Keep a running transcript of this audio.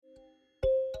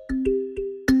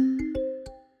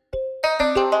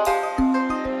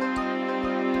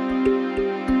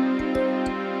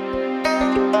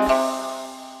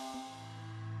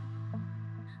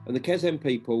And the Kazem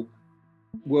people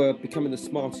were becoming the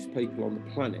smartest people on the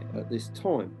planet at this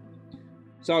time.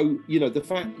 So, the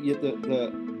fact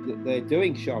that they're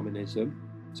doing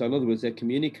shamanism, so in other words, they're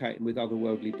communicating with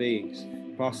otherworldly beings,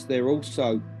 plus they're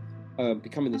also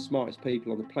becoming the smartest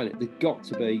people on the planet, there's got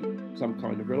to be some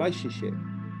kind of relationship.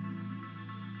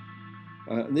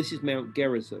 And this is Mount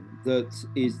Gerizim, that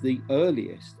is the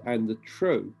earliest and the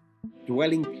true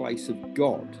dwelling place of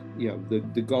God,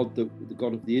 the God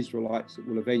of the Israelites that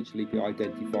will eventually be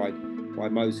identified by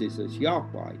Moses as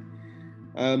Yahweh.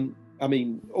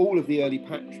 All of the early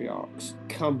patriarchs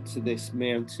come to this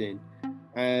mountain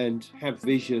and have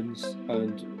visions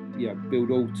and build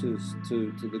altars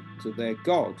to their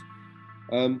God.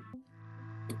 And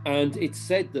it's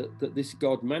said that this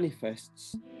God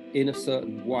manifests in a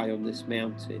certain way on this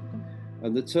mountain.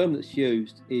 And the term that's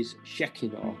used is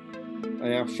Shekinah.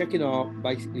 And now Shekinah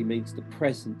basically means the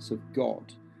presence of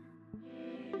God.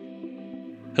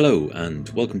 Hello and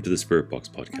welcome to the Spirit Box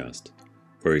podcast,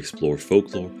 where we explore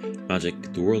folklore,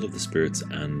 magic, the world of the spirits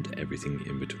and everything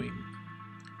in between.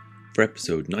 For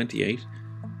episode 98,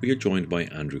 we are joined by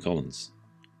Andrew Collins.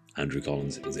 Andrew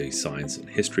Collins is a science and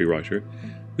history writer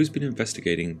who's been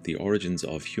investigating the origins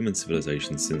of human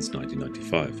civilization since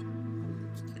 1995.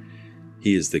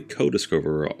 He is the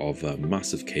co-discoverer of a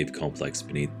massive cave complex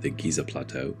beneath the Giza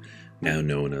Plateau, now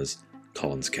known as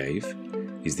Collins Cave.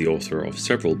 He's the author of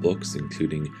several books,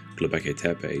 including Göbekli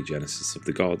Tepe, Genesis of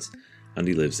the Gods, and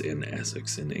he lives in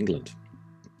Essex in England.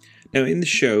 Now in the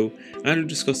show, Andrew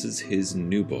discusses his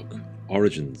new book,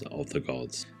 Origins of the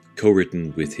Gods,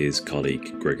 co-written with his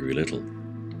colleague Gregory Little.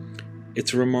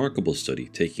 It's a remarkable study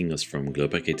taking us from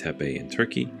Göbekli Tepe in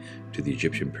Turkey to the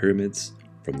Egyptian pyramids,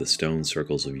 from the stone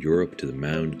circles of Europe to the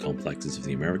mound complexes of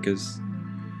the Americas.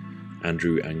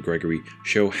 Andrew and Gregory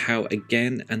show how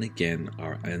again and again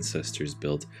our ancestors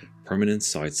built permanent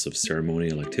sites of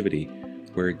ceremonial activity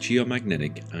where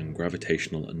geomagnetic and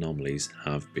gravitational anomalies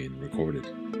have been recorded.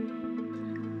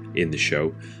 In the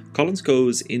show, Collins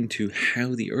goes into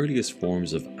how the earliest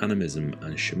forms of animism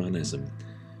and shamanism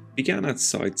began at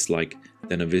sites like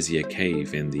the Novizia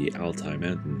Cave in the Altai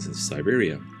Mountains of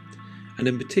Siberia, and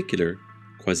in particular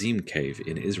Qasim Cave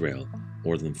in Israel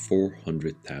more than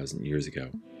 400,000 years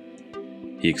ago.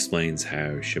 He explains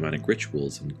how shamanic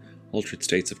rituals and altered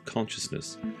states of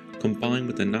consciousness combine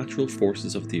with the natural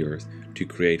forces of the earth to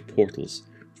create portals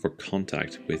for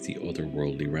contact with the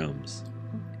otherworldly realms.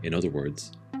 In other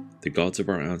words, the gods of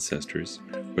our ancestors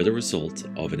were the result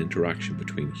of an interaction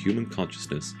between human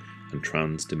consciousness and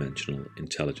trans-dimensional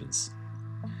intelligence.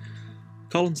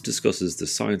 Collins discusses the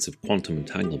science of quantum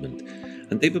entanglement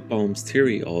and David Bohm's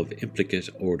theory of implicate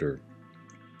order,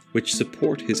 which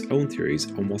support his own theories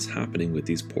on what's happening with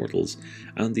these portals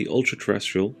and the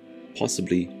ultra-terrestrial,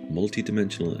 possibly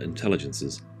multi-dimensional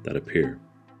intelligences that appear.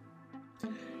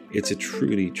 It's a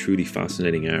truly, truly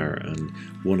fascinating hour and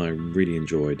one I really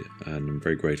enjoyed, and I'm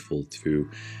very grateful to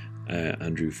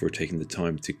Andrew for taking the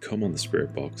time to come on the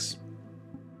Spirit Box.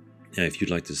 Now, if you'd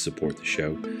like to support the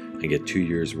show and get 2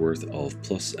 years worth of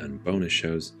plus and bonus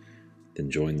shows, then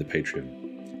join the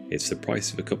Patreon. It's the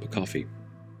price of a cup of coffee.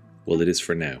 Well, it is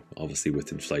for now. Obviously,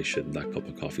 with inflation, that cup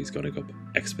of coffee is going to go up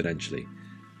exponentially,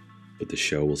 but the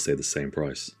show will stay the same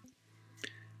price.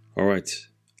 All right,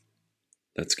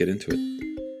 let's get into it.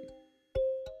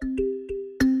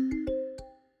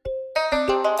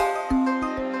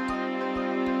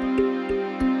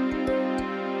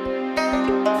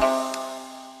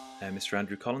 Mr.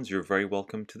 Andrew Collins, you're very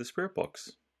welcome to the Spirit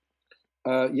Box.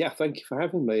 Thank you for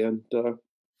having me, and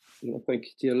thank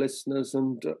you to your listeners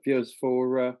and viewers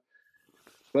for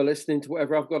listening to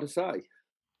whatever I've got to say.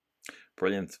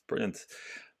 Brilliant.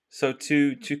 So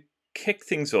to kick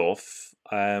things off,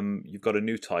 you've got a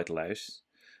new title out,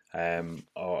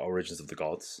 Origins of the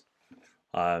Gods.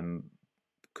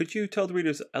 Could you tell the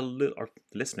readers or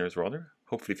listeners rather,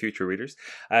 hopefully future readers,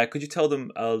 could you tell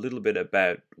them a little bit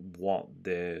about what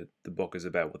the book is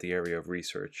about, what the area of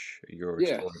research you're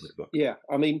exploring with the book? Yeah,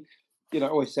 it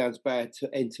always sounds bad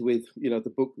to enter with,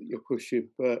 the book that you're pushing,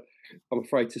 but I'm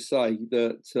afraid to say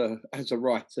that as a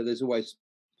writer, there's always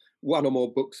one or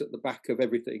more books at the back of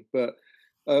everything. But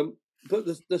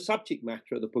the subject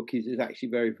matter of the book is actually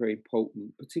very, very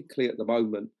important, particularly at the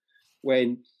moment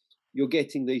when you're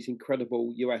getting these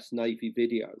incredible US Navy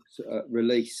videos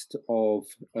released of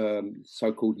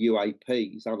so-called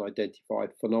UAPs,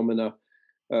 unidentified phenomena,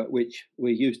 which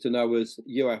we used to know as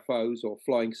UFOs or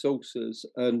flying saucers.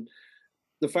 And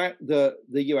the fact that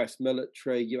the US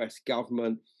military, US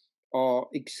government are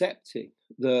accepting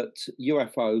that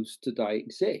UFOs today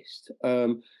exist,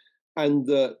 and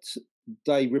that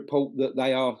they report that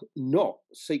they are not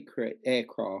secret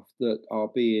aircraft that are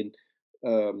being,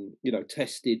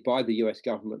 tested by the US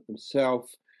government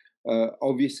themselves.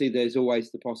 Obviously, there's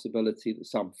always the possibility that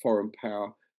some foreign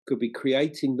power could be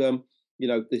creating them.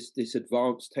 This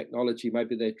advanced technology,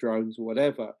 maybe they're drones or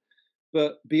whatever.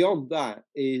 But beyond that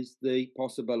is the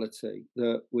possibility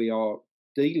that we are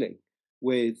dealing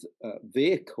with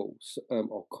vehicles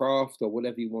or craft or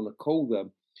whatever you want to call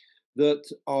them that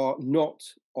are not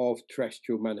of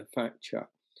terrestrial manufacture.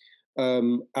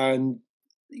 And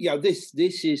this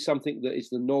is something that is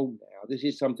the norm now. This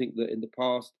is something that in the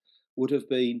past would have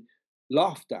been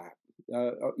laughed at,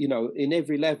 in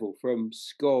every level, from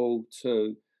school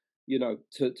to,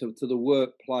 to the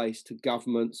workplace, to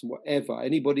governments, whatever.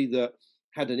 Anybody that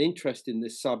had an interest in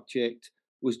this subject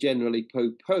was generally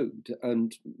poo-pooed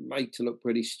and made to look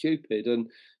pretty stupid. And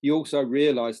you also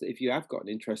realise that if you have got an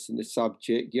interest in this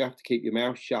subject, you have to keep your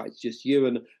mouth shut. It's just you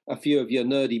and a few of your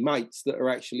nerdy mates that are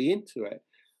actually into it.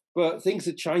 But things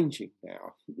are changing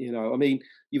now.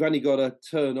 You've only got to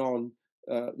turn on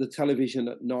the television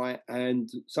at night, and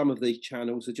some of these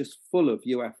channels are just full of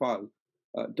UFO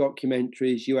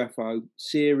documentaries, UFO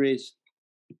series,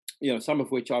 some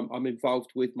of which I'm involved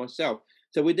with myself.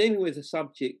 So we're dealing with a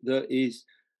subject that is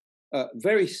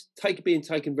being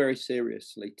taken very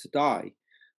seriously today.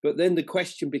 But then the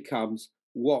question becomes,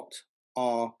 what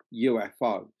are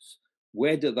UFOs?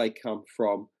 Where do they come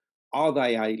from? Are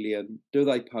they alien? Do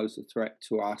they pose a threat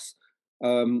to us?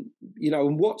 And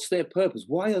what's their purpose?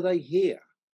 Why are they here?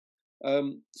 The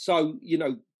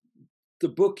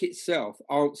book itself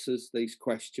answers these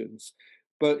questions,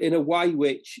 but in a way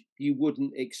which you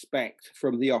wouldn't expect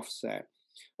from the offset.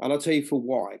 And I'll tell you for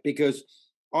why. Because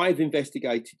I've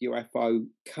investigated UFO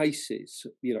cases,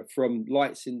 from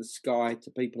lights in the sky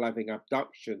to people having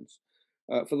abductions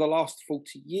for the last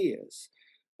 40 years.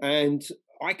 And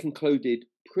I concluded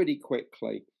pretty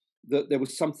quickly that there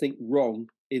was something wrong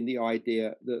in the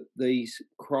idea that these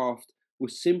craft were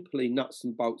simply nuts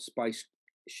and bolts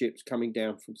spaceships coming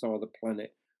down from some other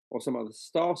planet or some other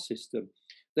star system.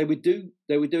 They were doing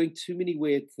too many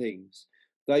weird things.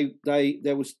 There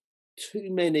was too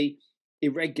many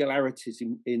irregularities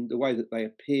in the way that they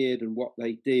appeared and what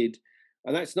they did.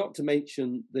 And that's not to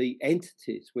mention the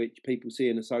entities which people see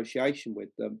in association with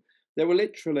them. There were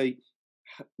literally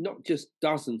not just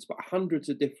dozens, but hundreds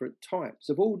of different types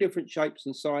of all different shapes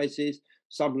and sizes.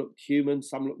 Some looked human,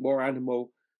 some looked more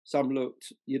animal, some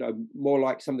looked, more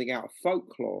like something out of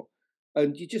folklore.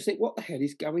 And you just think, what the hell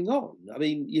is going on? I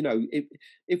mean,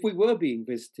 if we were being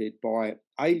visited by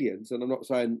aliens, and I'm not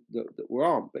saying that we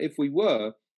aren't, but if we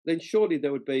were, then surely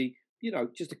there would be,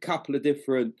 just a couple of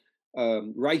different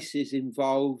races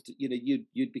involved.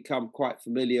 You'd become quite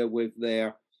familiar with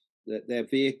their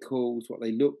vehicles, what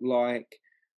they look like,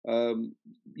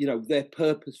 their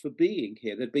purpose for being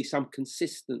here. There'd be some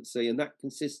consistency, and that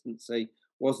consistency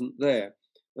wasn't there.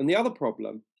 And the other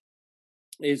problem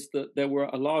is that there were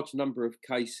a large number of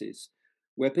cases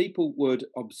where people would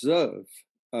observe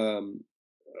a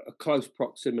close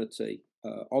proximity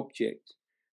object,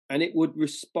 and it would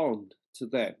respond to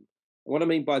them. And what I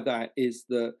mean by that is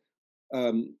that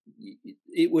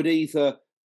it would either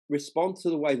respond to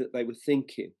the way that they were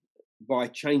thinking by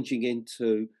changing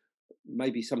into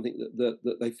maybe something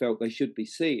that they felt they should be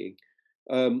seeing,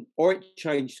 or it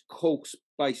changed course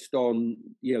based on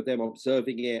them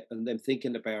observing it and them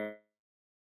thinking about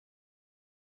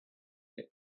it,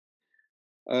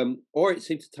 or it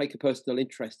seemed to take a personal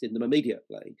interest in them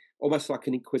immediately, almost like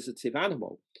an inquisitive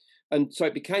animal. And so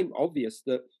it became obvious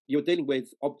that you're dealing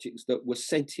with objects that were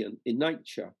sentient in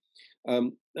nature.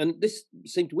 And this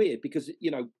seemed weird because,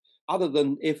 other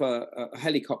than if a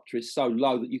helicopter is so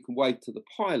low that you can wave to the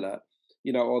pilot,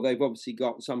 or they've obviously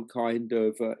got some kind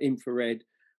of infrared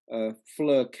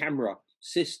FLIR camera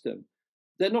system,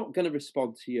 they're not going to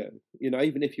respond to you.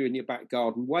 Even if you're in your back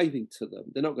garden waving to them,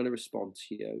 they're not going to respond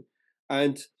to you.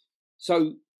 And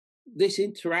so this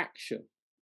interaction,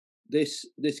 this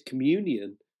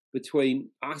communion between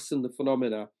us and the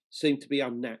phenomena seemed to be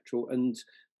unnatural and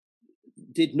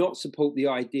did not support the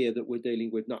idea that we're dealing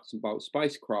with nuts and bolts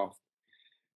spacecraft.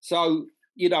 So,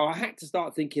 I had to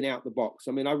start thinking out the box.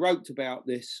 I mean, I wrote about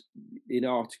this in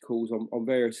articles on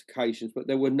various occasions, but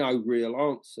there were no real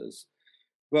answers.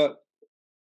 But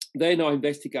then I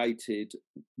investigated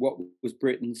what was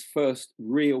Britain's first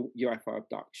real UFO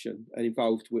abduction, and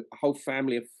involved with a whole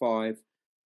family of 5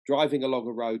 driving along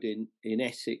a road in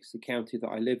Essex, the county that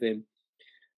I live in.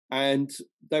 And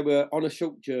they were on a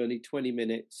short journey, 20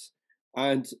 minutes.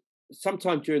 And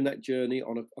sometime during that journey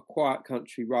on a quiet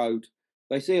country road,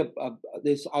 they see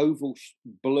this oval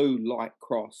blue light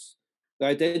cross. They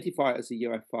identify it as a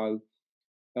UFO.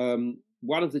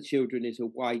 One of the children is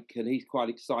awake and he's quite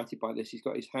excited by this. He's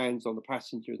got his hands on the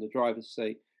passenger in the driver's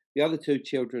seat. The other two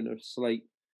children are asleep.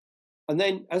 And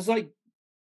then as they,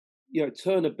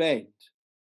 turn a bend,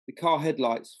 the car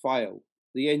headlights fail.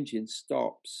 The engine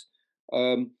stops.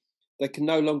 They can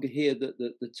no longer hear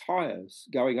the tyres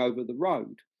going over the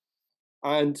road.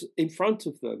 And in front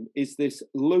of them is this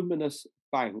luminous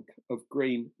bank of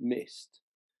green mist.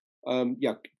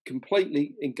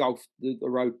 Completely engulfed the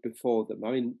road before them.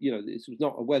 I mean, this was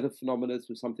not a weather phenomenon. This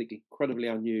was something incredibly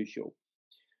unusual.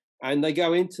 And they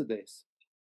go into this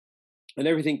and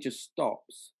everything just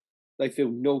stops. They feel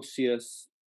nauseous.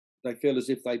 They feel as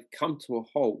if they've come to a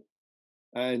halt.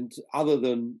 And other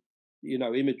than,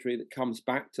 imagery that comes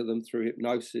back to them through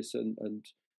hypnosis and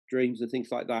dreams and things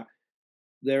like that,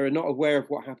 they're not aware of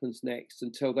what happens next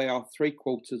until they are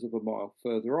 3/4 of a mile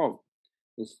further on.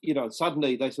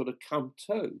 Suddenly they sort of come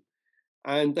to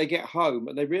and they get home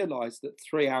and they realize that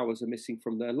 3 hours are missing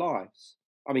from their lives.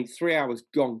 I mean, 3 hours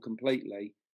gone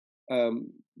completely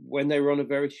when they were on a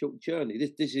very short journey.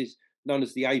 This is known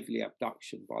as the Aveley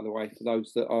abduction, by the way, for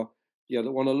those that are,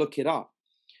 that want to look it up.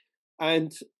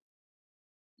 And,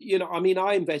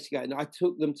 I investigated and I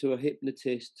took them to a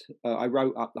hypnotist. I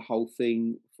wrote up the whole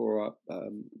thing for a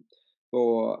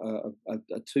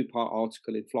two-part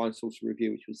article in Flying Saucer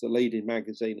Review, which was the leading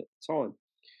magazine at the time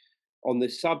on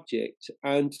this subject.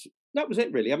 And that was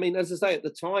it, really. I mean, as I say, at the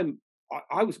time,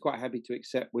 I was quite happy to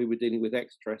accept we were dealing with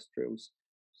extraterrestrials.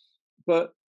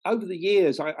 But over the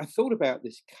years, I thought about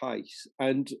this case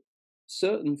and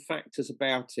certain factors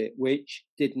about it which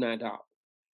didn't add up.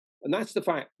 And that's the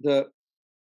fact that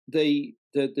the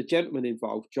gentleman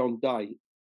involved, John Day,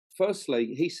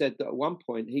 firstly, he said that at one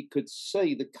point he could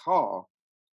see the car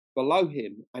below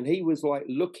him and he was like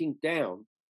looking down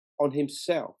on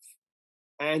himself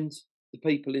and the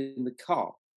people in the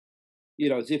car,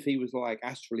 as if he was like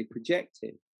astrally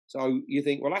projecting. So you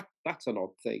think, well, that's an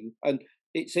odd thing. And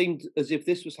it seemed as if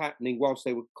this was happening whilst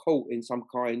they were caught in some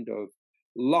kind of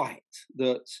light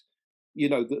that,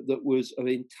 that was of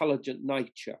intelligent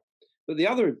nature. But the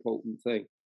other important thing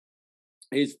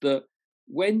is that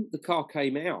when the car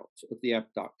came out of the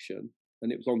abduction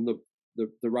and it was on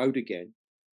the road again,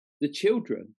 the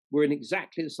children were in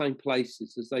exactly the same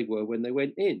places as they were when they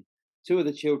went in. Two of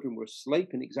the children were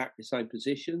asleep in exactly the same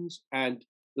positions, and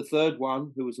the third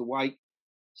one, who was awake,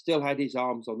 still had his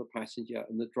arms on the passenger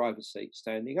and the driver's seat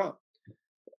standing up.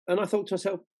 And I thought to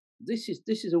myself, this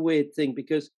is a weird thing,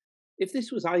 because if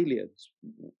this was aliens,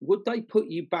 would they put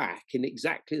you back in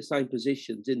exactly the same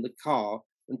positions in the car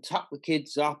and tuck the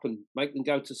kids up and make them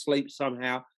go to sleep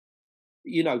somehow,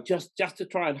 just to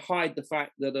try and hide the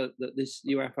fact that this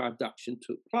UFO abduction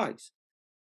took place?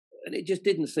 And it just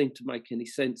didn't seem to make any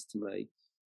sense to me.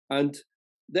 And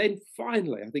then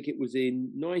finally, I think it was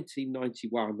in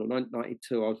 1991 or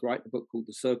 1992, I was writing a book called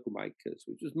The Circle Makers,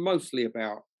 which was mostly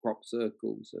about crop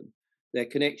circles and their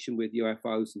connection with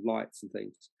UFOs and lights and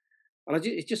things. And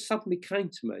it just suddenly came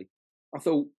to me. I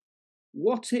thought,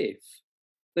 what if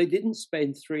they didn't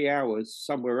spend 3 hours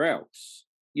somewhere else,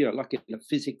 like in a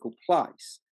physical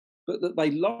place, but that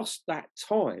they lost that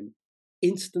time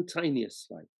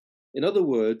instantaneously? In other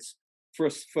words,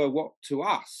 for what to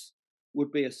us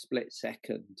would be a split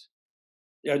second.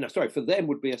 For them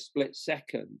would be a split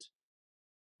second.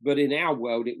 But in our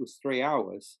world, it was 3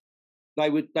 hours. They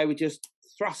were just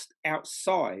thrust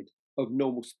outside of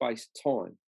normal space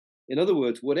time. In other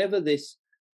words, whatever this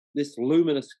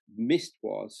luminous mist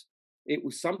was, it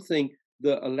was something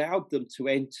that allowed them to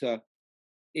enter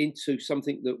into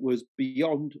something that was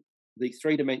beyond the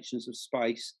 3 dimensions of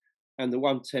space and the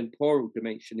one temporal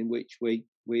dimension in which we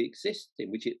exist, in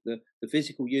which the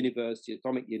physical universe, the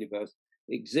atomic universe,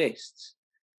 exists.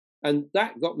 And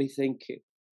that got me thinking,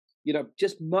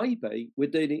 just maybe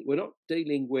we're not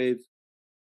dealing with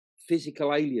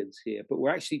physical aliens here, but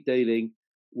we're actually dealing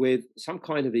with some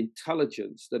kind of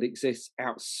intelligence that exists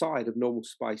outside of normal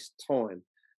space time,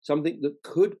 something that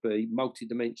could be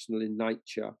multidimensional in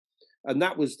nature. And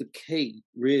that was the key,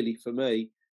 really, for me,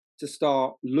 to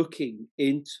start looking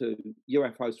into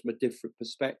UFOs from a different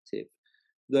perspective.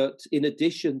 That in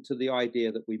addition to the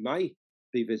idea that we may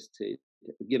be visited,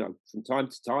 from time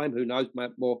to time, who knows,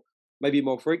 maybe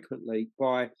more frequently,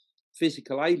 by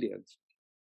physical aliens,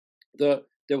 that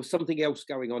there was something else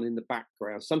going on in the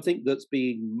background, something that's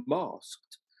being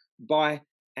masked by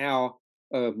our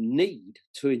need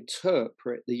to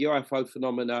interpret the UFO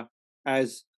phenomena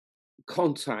as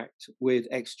contact with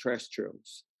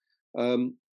extraterrestrials.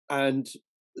 And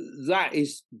that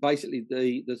is basically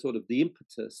the sort of the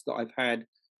impetus that I've had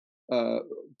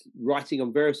writing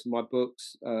on various of my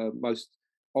books, most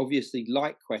obviously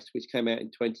Light Quest, which came out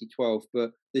in 2012,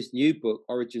 but this new book,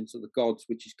 Origins of the Gods,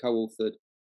 which is co-authored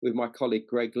with my colleague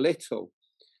Greg Little,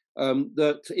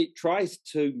 that it tries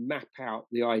to map out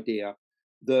the idea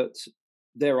that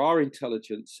there are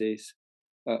intelligences,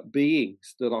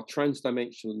 beings that are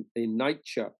transdimensional in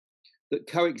nature, that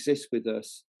coexist with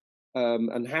us,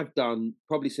 and have done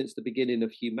probably since the beginning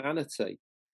of humanity,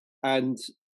 and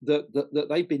that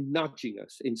they've been nudging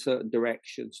us in certain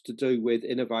directions to do with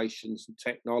innovations and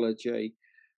technology,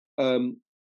 and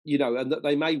that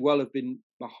they may well have been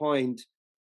behind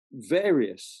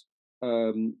various,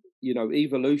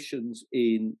 evolutions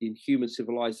in human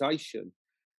civilization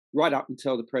right up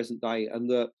until the present day, and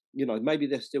that maybe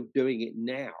they're still doing it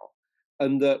now,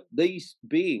 and that these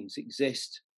beings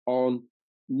exist on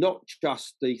not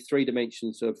just the three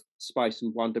dimensions of space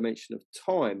and one dimension of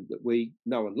time that we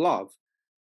know and love,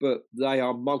 but they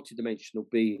are multidimensional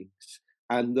beings.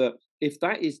 And that if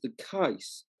that is the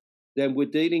case, then we're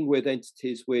dealing with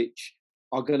entities which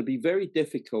are going to be very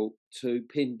difficult to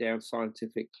pin down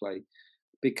scientifically,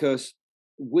 because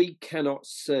we cannot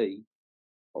see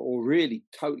or really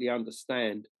totally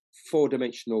understand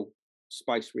four-dimensional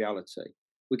space reality.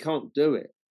 We can't do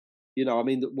it.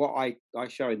 What I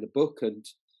show in the book, and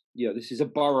this is a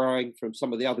borrowing from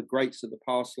some of the other greats of the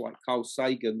past, like Carl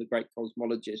Sagan, the great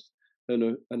cosmologist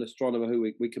and an astronomer who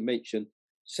we can mention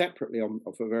separately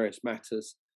for various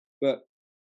matters. But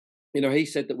he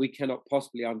said that we cannot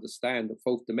possibly understand the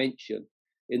fourth dimension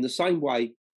in the same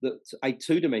way that a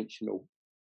two-dimensional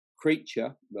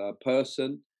creature, a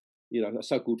person, a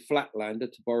so-called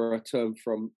flatlander, to borrow a term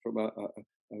from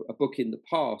a book in the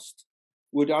past,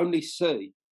 would only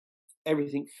see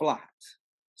everything flat.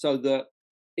 So that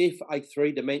if a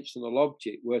three-dimensional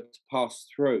object were to pass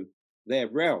through their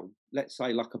realm, let's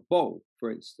say like a ball,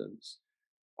 for instance,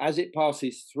 as it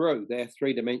passes through their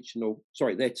two-dimensional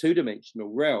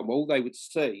realm, all they would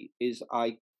see is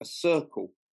a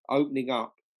circle opening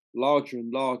up larger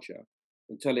and larger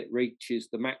until it reaches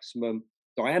the maximum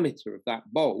diameter of that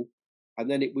ball, and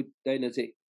then as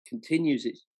it continues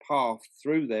its path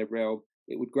through their realm,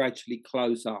 it would gradually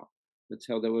close up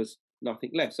until there was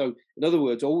nothing left. So, in other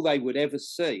words, all they would ever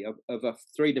see of a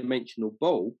three-dimensional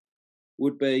ball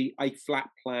would be a flat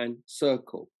plan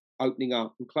circle opening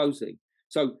up and closing.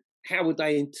 So how would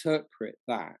they interpret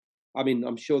that? I mean,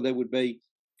 I'm sure there would be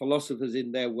philosophers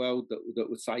in their world that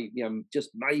would say,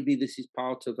 just maybe this is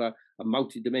part of a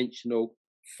multidimensional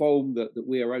form that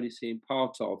we are only seeing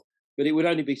part of. But it would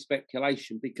only be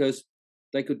speculation, because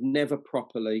they could never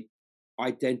properly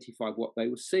identify what they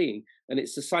were seeing. And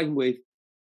it's the same with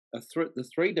the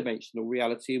three-dimensional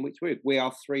reality in which we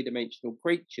are three-dimensional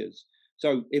creatures.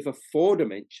 So if a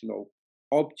four-dimensional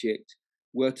object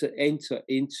were to enter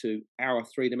into our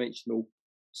three-dimensional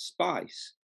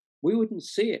space, we wouldn't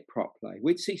see it properly.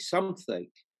 We'd see something.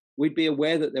 We'd be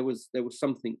aware that there was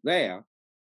something there,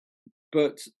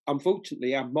 but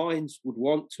unfortunately, our minds would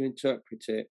want to interpret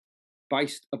it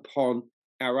based upon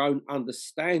our own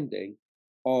understanding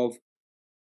of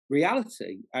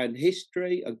reality and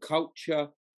history and culture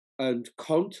and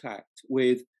contact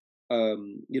with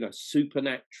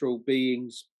supernatural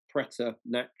beings,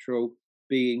 preternatural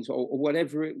beings, or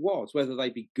whatever it was, whether they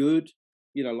be good,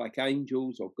 like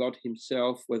angels or God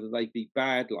himself, whether they be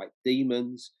bad, like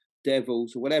demons,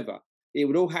 devils, or whatever. It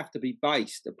would all have to be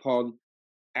based upon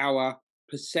our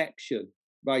perception,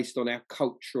 based on our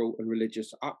cultural and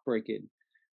religious upbringing.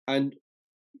 And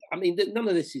I mean, none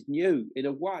of this is new in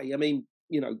a way. I mean,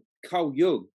 Carl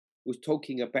Jung was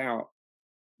talking about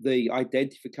the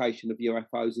identification of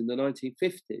UFOs in the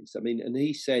 1950s. I mean, and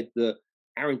he said that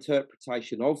our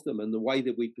interpretation of them and the way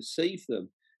that we perceive them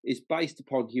is based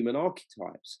upon human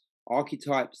archetypes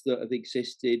that have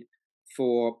existed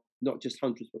for not just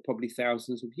hundreds, but probably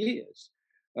thousands of years.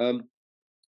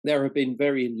 There have been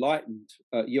very enlightened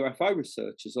UFO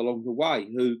researchers along the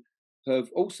way who have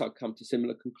also come to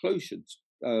similar conclusions,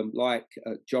 like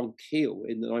John Keel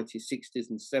in the 1960s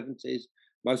and 70s,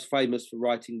 most famous for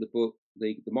writing the book,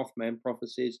 the Mothman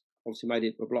Prophecies, obviously made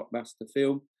it a blockbuster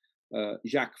film.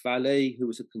 Jacques Vallée, who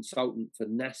was a consultant for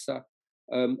NASA.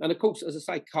 And of course, as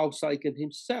I say, Carl Sagan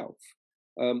himself.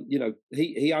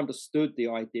 He understood the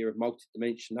idea of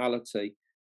multidimensionality,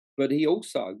 but he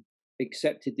also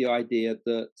accepted the idea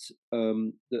that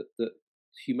that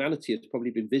humanity has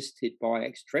probably been visited by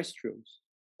extraterrestrials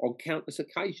on countless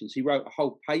occasions. He wrote a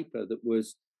whole paper that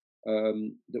was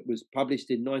published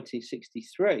in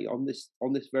 1963 on this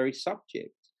very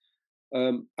subject,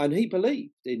 and he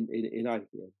believed in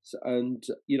aliens, and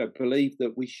believed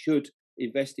that we should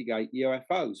investigate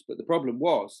UFOs. But the problem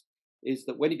is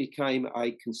that when he became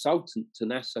a consultant to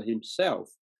NASA himself,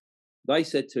 They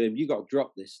said to him, "You got to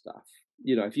drop this stuff.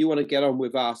 If you want to get on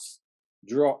with us,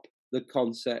 drop the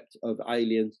concept of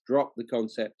aliens, drop the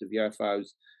concept of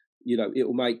UFOs. It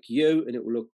will make you and it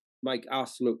will make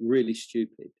us look really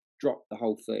stupid. Drop the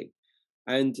whole thing."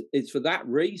 And it's for that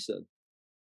reason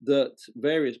that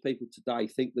various people today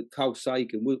think that Carl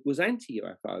Sagan was anti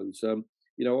UFOs,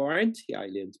 or anti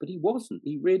aliens, but he wasn't.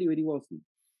 He really, really wasn't.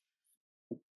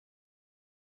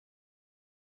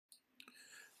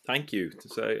 Thank you.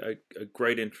 It's a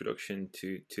great introduction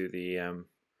to the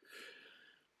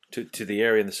to the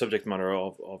area and the subject matter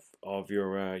of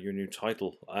your new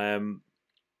title. I've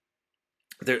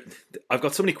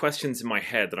got so many questions in my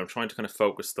head that I'm trying to kind of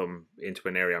focus them into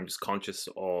an area. I'm just conscious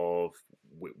of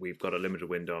we've got a limited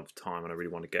window of time, and I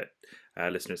really want to get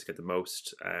listeners to get the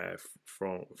most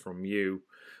from you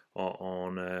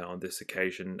on this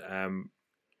occasion.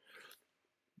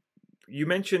 You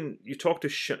talked to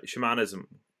shamanism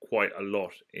quite a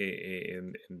lot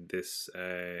in this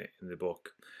in the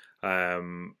book.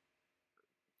 Can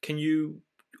you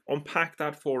unpack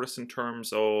that for us in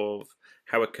terms of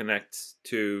how it connects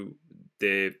to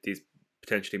these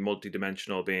potentially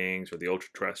multidimensional beings or the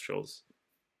ultra-terrestrials?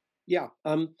 Yeah.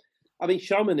 I mean,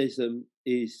 shamanism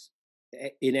is,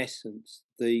 in essence,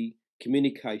 the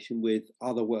communication with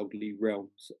otherworldly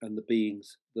realms and the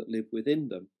beings that live within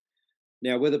them.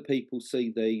 Now, whether people see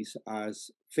these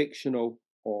as fictional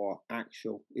or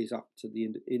actual is up to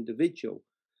the individual.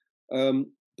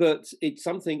 But it's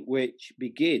something which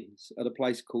begins at a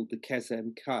place called the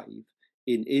Kazem Cave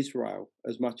in Israel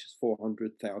as much as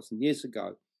 400,000 years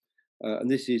ago.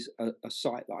 And this is a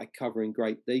site that I cover in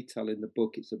great detail in the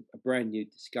book. It's a brand new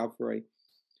discovery.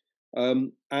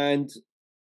 And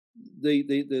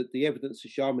the evidence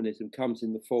of shamanism comes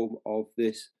in the form of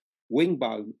this wing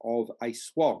bone of a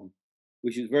swan,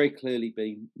 which has very clearly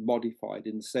been modified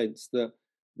in the sense that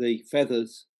the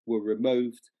feathers were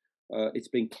removed. It's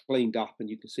been cleaned up, and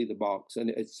you can see the marks.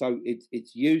 And it's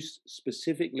used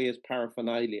specifically as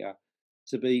paraphernalia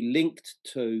to be linked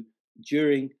to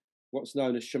during what's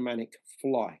known as shamanic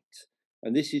flight.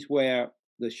 And this is where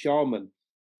the shaman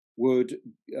would,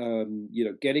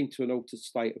 get into an altered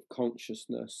state of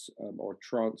consciousness, or a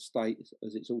trance state,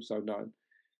 as it's also known.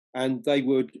 And they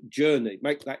would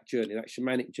make that journey, that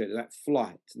shamanic journey, that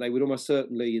flight. And they would almost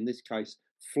certainly, in this case,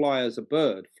 fly as a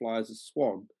bird, fly as a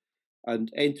swan,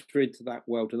 and enter into that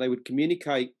world. And they would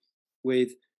communicate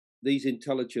with these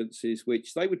intelligences,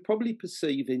 which they would probably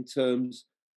perceive in terms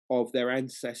of their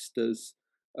ancestors,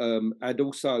 and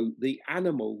also the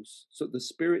animals, so the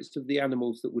spirits of the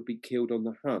animals that would be killed on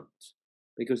the hunt,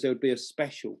 because there would be a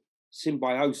special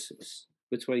symbiosis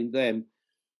between them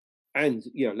and,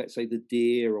 let's say the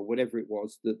deer or whatever it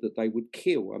was that they would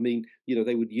kill. I mean,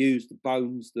 they would use the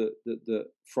bones that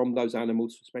from those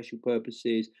animals for special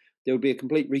purposes. There would be a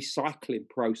complete recycling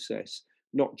process,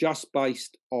 not just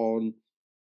based on,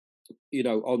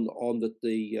 on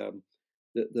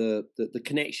the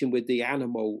connection with the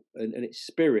animal and its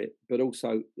spirit, but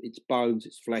also its bones,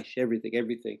 its flesh,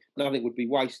 everything. Nothing would be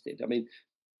wasted. I mean,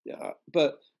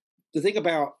 but the thing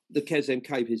about the Kazem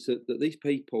Cave is that these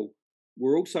people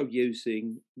were also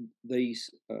using these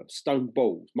stone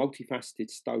balls, multifaceted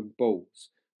stone balls,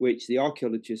 which the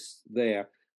archaeologists there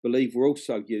believe were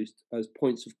also used as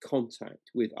points of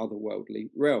contact with otherworldly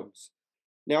realms.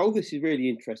 Now, all this is really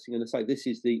interesting, and I say this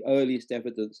is the earliest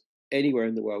evidence anywhere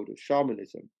in the world of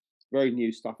shamanism. Very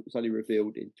new stuff. It was only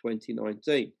revealed in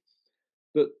 2019.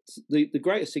 But the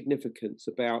greater significance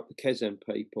about the Kazem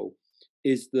people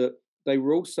is that they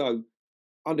were also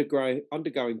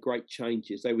undergoing great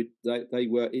changes. They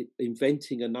were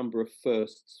inventing a number of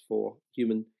firsts for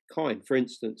humankind. For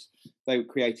instance, they were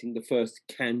creating the first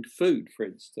canned food. For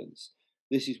instance,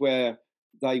 this is where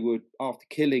they would, after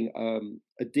killing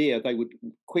a deer, they would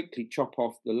quickly chop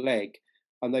off the leg,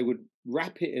 and they would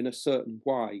wrap it in a certain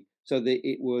way so that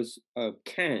it was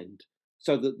canned,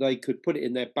 so that they could put it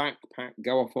in their backpack,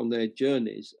 go off on their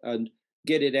journeys, and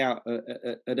get it out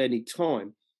at any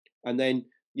time, and then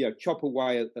chop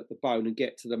away at the bone and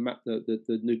get to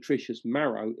the nutritious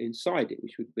marrow inside it,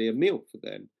 which would be a meal for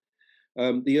them.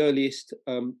 The earliest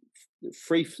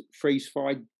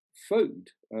freeze-fried food,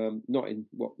 not in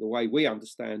the way we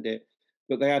understand it,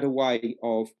 but they had a way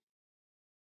of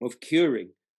curing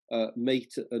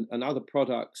meat and other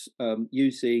products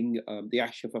using the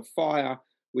ash of a fire,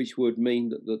 which would mean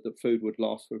that the food would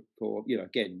last for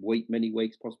again, many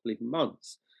weeks, possibly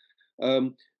months.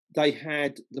 They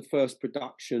had the first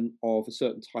production of a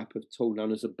certain type of tool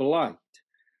known as a blade.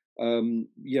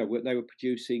 They were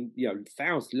producing,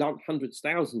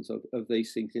 thousands of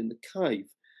these things in the cave.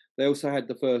 They also had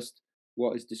the first,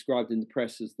 what is described in the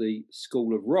press as the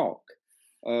School of Rock,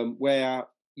 where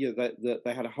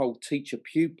they had a whole teacher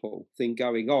pupil thing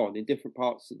going on in different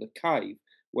parts of the cave,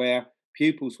 where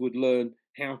pupils would learn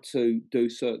how to do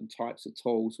certain types of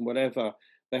tools and whatever.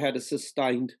 They had a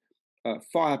sustained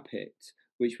fire pit,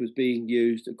 which was being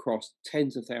used across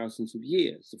tens of thousands of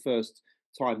years. The first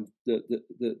time that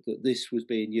this was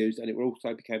being used, and it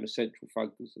also became a central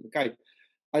focus of the cave.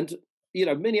 And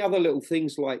many other little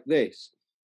things like this,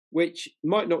 which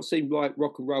might not seem like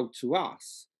rock and roll to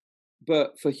us,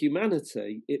 but for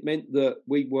humanity, it meant that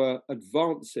we were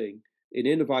advancing in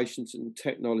innovations and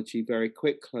technology very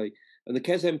quickly. And the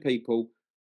Kazem people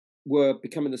were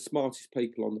becoming the smartest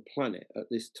people on the planet at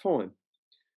this time.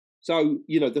 So,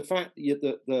 the fact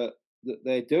that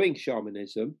they're doing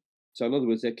shamanism, so in other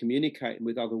words, they're communicating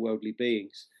with otherworldly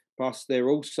beings, plus they're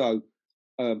also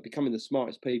becoming the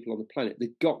smartest people on the planet,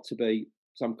 there's got to be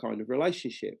some kind of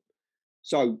relationship.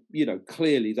 So,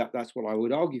 clearly that's what I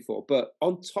would argue for. But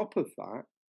on top of that,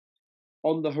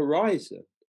 on the horizon,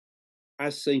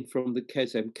 as seen from the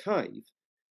Kazem cave,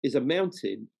 is a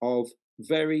mountain of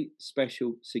very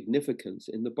special significance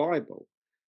in the Bible.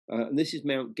 And this is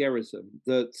Mount Gerizim,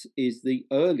 that is the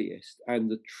earliest and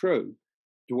the true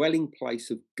dwelling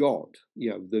place of God,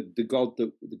 the God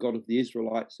the God of the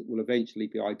Israelites that will eventually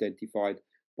be identified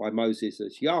by Moses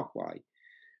as Yahweh.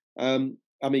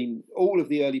 All of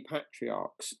the early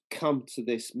patriarchs come to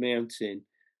this mountain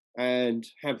and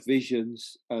have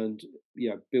visions and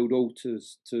build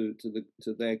altars to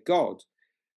their God.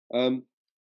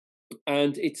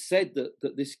 And it's said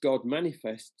that this God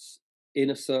manifests in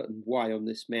a certain way on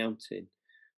this mountain.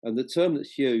 And the term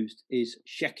that's used is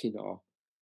Shekinah.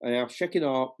 Now,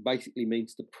 Shekinah basically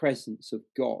means the presence of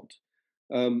God.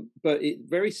 But it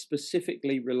very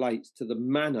specifically relates to the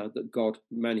manner that God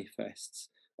manifests.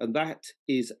 And that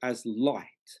is as light,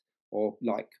 or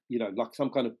like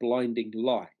some kind of blinding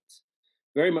light.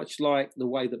 Very much like the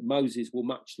way that Moses will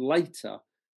much later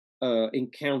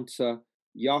encounter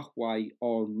Yahweh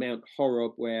on Mount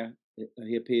Horeb, where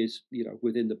he appears,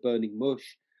 within the burning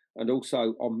bush, and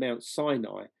also on Mount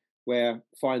Sinai, where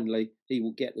finally he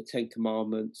will get the Ten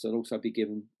Commandments and also be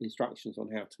given instructions on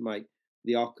how to make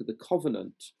the Ark of the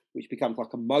Covenant, which becomes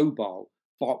like a mobile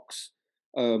box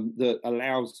that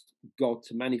allows God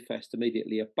to manifest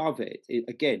immediately above it.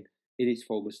 Again, in its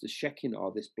form as the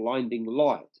Shekinah, this blinding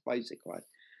light, basically.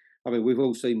 We've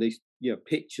all seen these,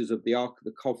 pictures of the Ark of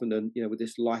the Covenant, with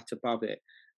this light above it.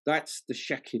 That's the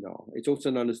Shekinah. It's also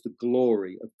known as the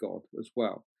glory of God as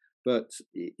well. But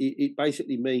it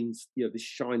basically means, this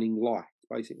shining light,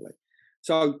 basically.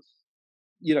 So,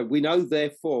 we know,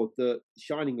 therefore, that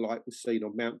shining light was seen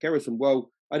on Mount Gerizim.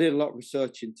 Well, I did a lot of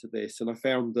research into this, and I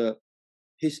found that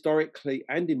historically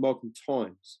and in modern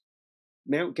times,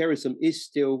 Mount Gerizim is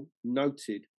still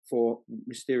noted for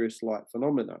mysterious light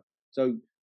phenomena. So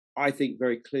I think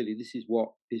very clearly this is what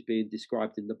is being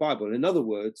described in the Bible. In other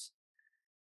words,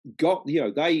 God,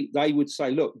 they would say,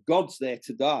 look, God's there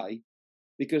today,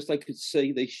 because they could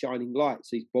see these shining lights,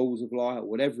 these balls of light, or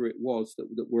whatever it was that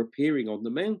were appearing on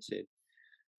the mountain.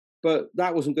 But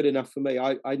that wasn't good enough for me.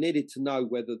 I needed to know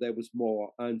whether there was more.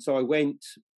 And so I went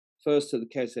first to the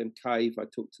Kazem cave. I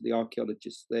talked to the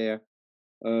archaeologists there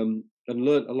and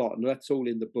learnt a lot. And that's all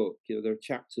in the book. There are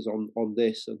chapters on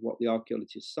this and what the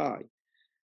archaeologists say.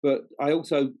 But I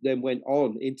also then went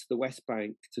on into the West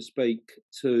Bank to speak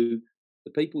to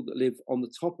the people that live on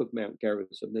the top of Mount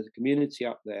Gerizim. There's a community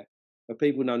up there of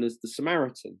people known as the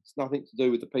Samaritans. Nothing to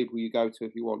do with the people you go to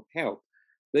if you want help.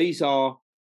 These are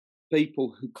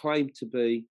people who claim to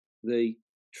be the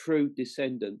true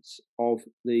descendants of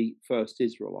the first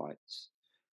Israelites.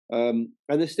 And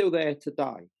they're still there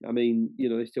today.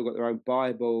 They've still got their own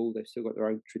Bible, they've still got their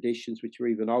own traditions, which are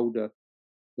even older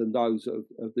than those of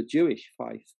the Jewish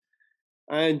faith.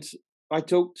 And I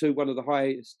talked to one of the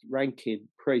highest ranking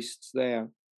priests there,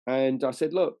 and I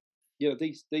said, look,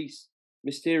 these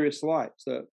mysterious lights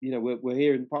that, we're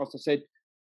here in the past, I said,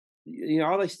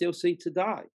 are they still seen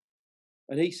today?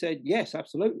 And he said, yes,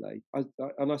 absolutely.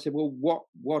 And I said,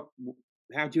 well,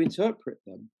 how do you interpret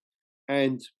them?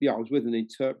 And I was with an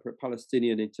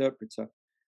Palestinian interpreter,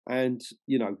 and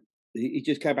he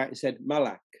just came back and said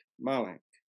Malak,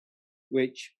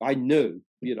 which I knew.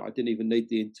 I didn't even need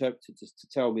the interpreter to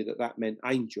tell me that meant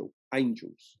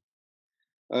angels.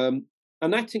 And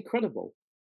that's incredible.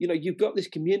 You've got this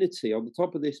community on the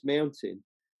top of this mountain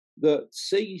that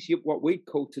sees what we'd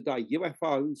call today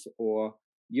UFOs or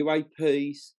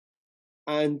UAPs,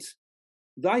 and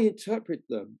they interpret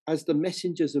them as the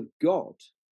messengers of God,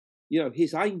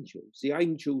 his angels, the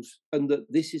angels, and that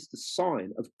this is the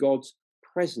sign of God's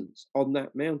presence on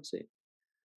that mountain.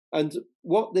 And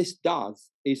what this does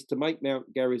is to make Mount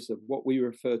Gerizim what we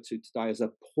refer to today as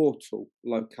a portal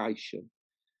location.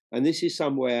 And this is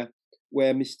somewhere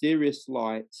where mysterious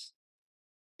lights,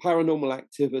 paranormal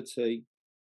activity,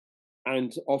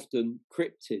 and often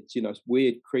cryptids,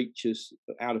 weird creatures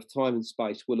out of time and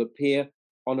space, will appear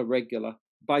on a regular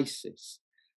basis.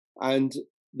 And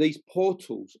these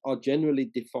portals are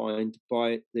generally defined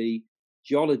by the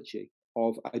geology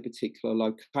of a particular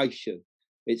location.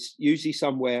 It's usually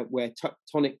somewhere where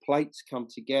tectonic plates come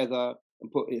together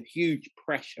and put a huge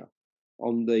pressure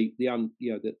on the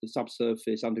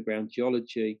subsurface underground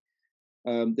geology.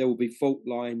 There will be fault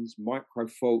lines, micro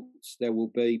faults. There will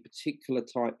be particular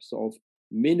types of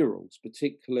minerals,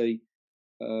 particularly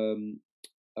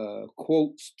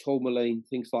quartz, tourmaline,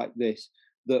 things like this,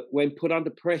 that when put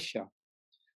under pressure,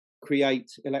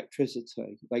 create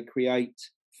electricity. They create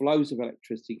flows of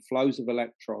electricity, flows of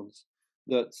electrons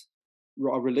that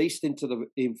are released into the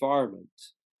environment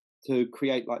to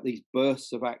create like these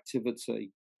bursts of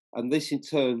activity. And this in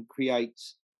turn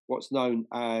creates what's known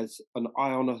as an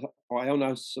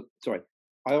ionospheric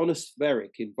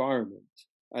environment.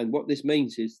 And what this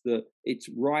means is that it's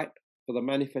ripe for the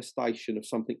manifestation of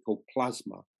something called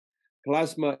plasma.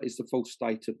 Plasma is the full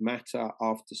state of matter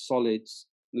after solids,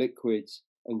 liquids,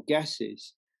 and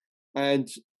gases. And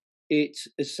it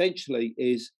essentially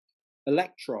is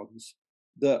electrons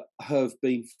that have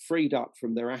been freed up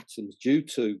from their atoms due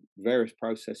to various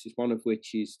processes, one of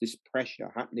which is this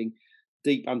pressure happening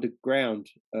deep underground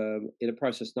in a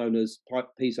process known as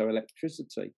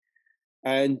piezoelectricity.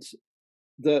 And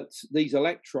that these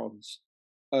electrons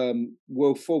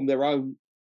will form their own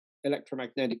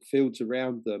electromagnetic fields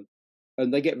around them.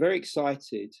 And they get very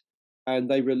excited and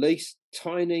they release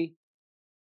tiny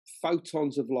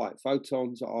photons of light.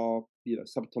 Photons are,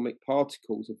 subatomic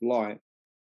particles of light.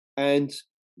 And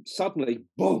suddenly,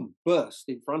 boom, burst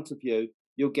in front of you.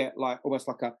 You'll get almost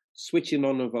like a switching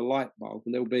on of a light bulb,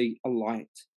 and there'll be a light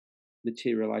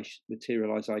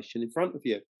materialization in front of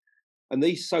you. And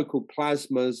these so-called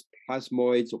plasmas,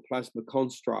 plasmoids, or plasma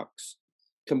constructs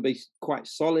can be quite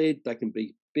solid. They can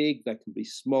be big. They can be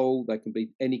small. They can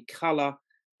be any color.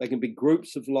 They can be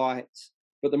groups of light.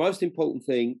 But the most important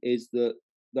thing is that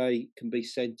they can be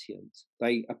sentient.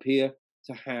 They appear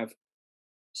to have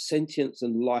sentience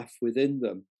and life within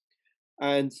them.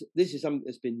 And this is something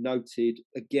that's been noted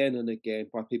again and again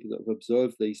by people that have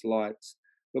observed these lights.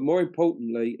 But more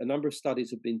importantly, a number of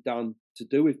studies have been done to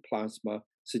do with plasma,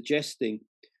 suggesting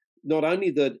not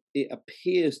only that it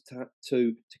appears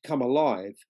to come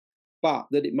alive, but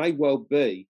that it may well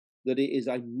be that it is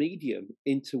a medium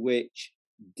into which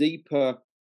deeper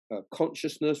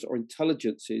consciousness or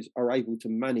intelligences are able to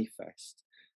manifest.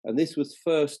 And this was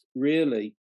first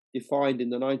really defined in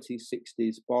the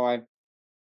 1960s by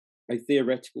a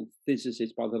theoretical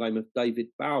physicist by the name of David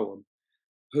Bowen,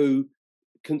 who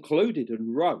concluded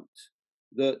and wrote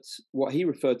that what he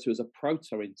referred to as a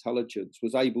proto-intelligence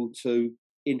was able to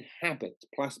inhabit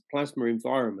plasma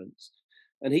environments.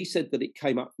 And he said that it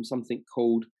came up from something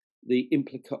called the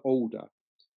implicate order,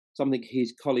 something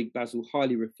his colleague Basil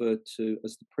Hiley referred to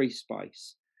as the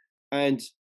pre-space. And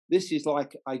this is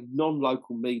like a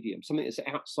non-local medium, something that's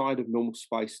outside of normal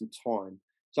space and time,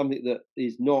 something that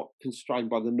is not constrained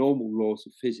by the normal laws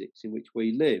of physics in which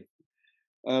we live.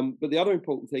 But the other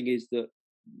important thing is that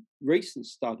recent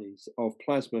studies of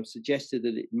plasma have suggested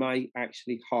that it may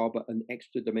actually harbour an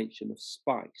extra dimension of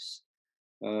space.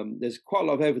 There's quite a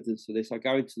lot of evidence for this. I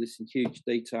go into this in huge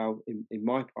detail in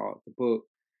my part of the book.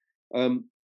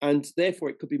 And therefore,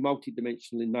 it could be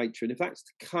multidimensional in nature. And if that's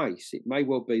the case, it may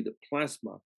well be that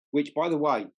plasma, which, by the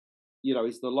way,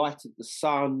 is the light of the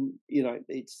sun,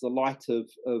 it's the light of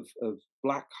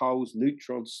black holes,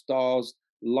 neutrons, stars,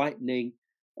 lightning,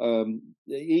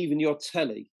 even your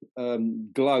telly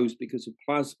glows because of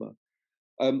plasma.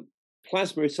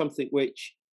 Plasma is something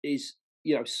which is,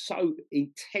 so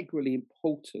integrally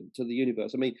important to the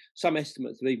universe. I mean, some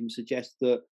estimates have even suggest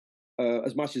that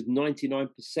as much as 99%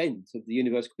 of the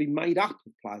universe could be made up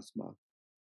of plasma.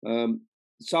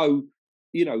 So,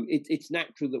 it's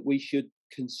natural that we should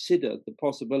consider the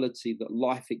possibility that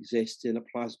life exists in a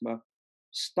plasma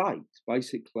state,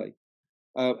 basically.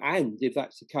 And if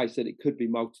that's the case, that it could be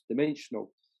multidimensional.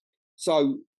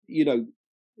 So,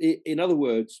 in other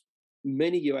words,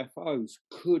 many UFOs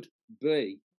could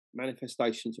be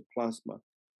manifestations of plasma.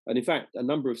 And in fact, a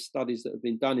number of studies that have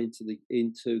been done into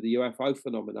the UFO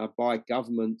phenomena by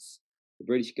governments, the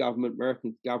British government,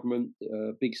 American government,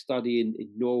 a big study in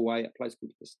Norway, a place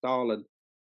called Vestalen,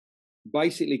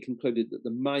 basically concluded that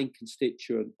the main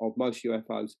constituent of most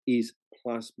UFOs is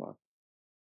plasma.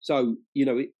 So,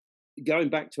 going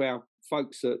back to our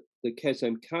folks at the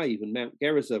Kesem Cave and Mount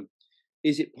Gerizim,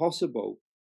 is it possible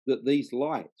that these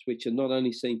lights, which are not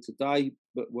only seen today,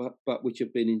 but which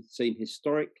have been seen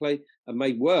historically and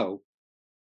may well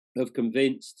have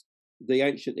convinced the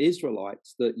ancient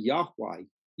Israelites that Yahweh,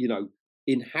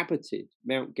 inhabited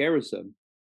Mount Gerizim?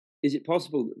 Is it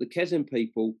possible that the Kesem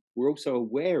people were also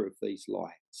aware of these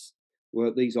lights,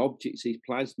 were these objects, these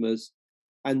plasmas,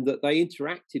 and that they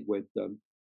interacted with them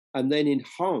and then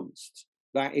enhanced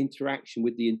that interaction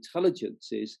with the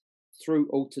intelligences through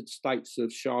altered states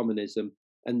of shamanism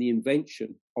and the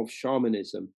invention of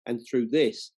shamanism? And through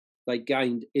this, they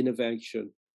gained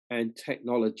innovation and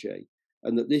technology.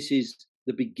 And that this is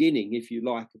the beginning, if you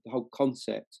like, of the whole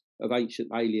concept of ancient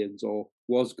aliens, or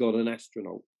was God an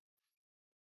astronaut?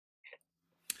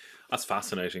 That's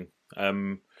fascinating.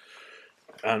 And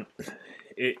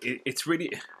it's really,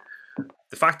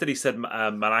 the fact that he said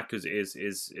Malak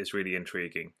is really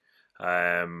intriguing.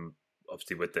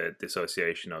 Obviously, with the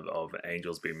association of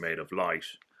angels being made of light,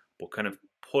 but kind of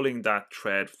pulling that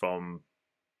thread from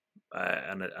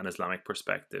an Islamic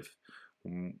perspective.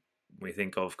 When we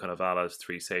think of kind of Allah's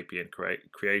three sapient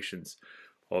creations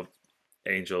of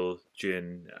angel,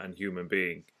 jinn, and human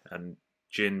being, and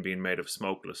jinn being made of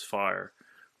smokeless fire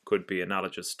could be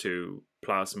analogous to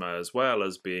plasma, as well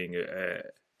as being a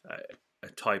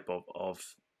type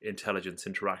of intelligence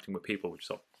interacting with people, which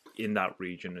is in that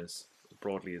region as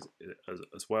broadly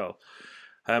as well.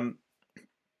 I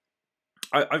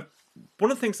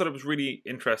one of the things that I was really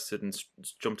interested in,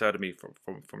 jumped out at me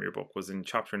from your book, was in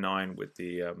chapter 9 with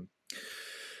the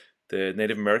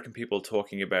Native American people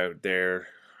talking about their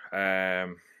a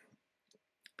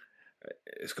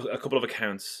couple of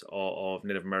accounts of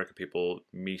Native American people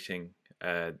meeting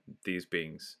these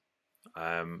beings.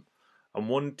 And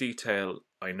one detail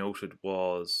I noted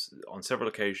was, on several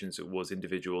occasions, it was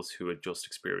individuals who had just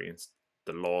experienced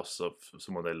the loss of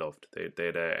someone they loved. They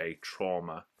had a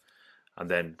trauma, and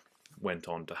then went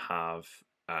on to have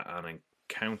an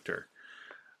encounter.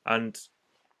 And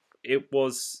it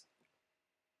was,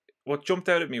 what jumped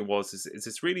out at me is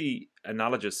it's really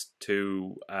analogous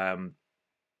to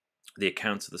the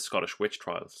accounts of the Scottish witch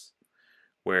trials,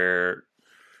 where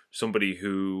somebody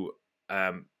who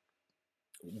had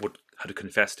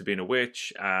confessed to being a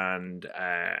witch and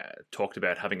talked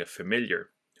about having a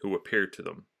familiar who appeared to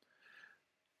them.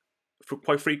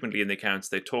 Quite frequently in the accounts,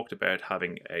 they talked about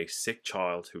having a sick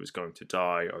child who was going to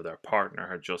die, or their partner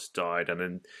had just died, and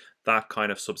in that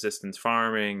kind of subsistence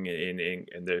farming in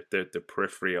the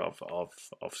periphery of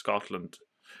Scotland,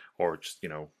 or just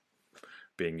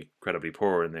being incredibly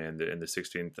poor in the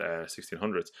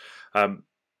 1600s,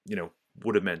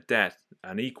 would have meant death,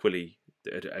 and equally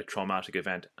a traumatic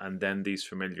event, and then these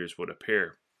familiars would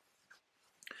appear.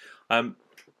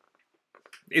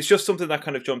 It's just something that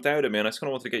kind of jumped out at me, and I just kind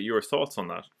of want to get your thoughts on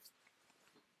that.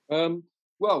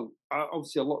 Well,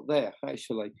 obviously a lot there,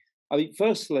 actually. I mean,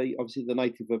 firstly, obviously the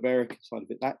Native American side of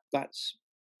it, that's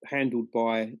handled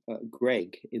by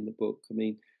Greg in the book. I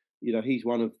mean, he's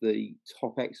one of the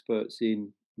top experts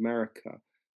in America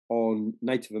on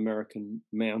Native American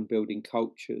mound building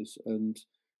cultures and,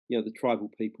 the tribal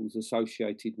peoples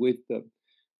associated with them.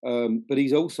 But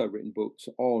he's also written books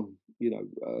on,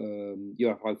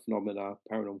 UFO phenomena,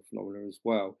 paranormal phenomena as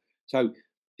well. So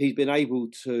he's been able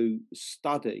to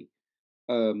study,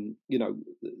 the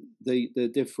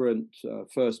different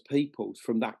First Peoples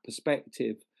from that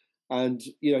perspective, and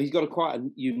he's got quite a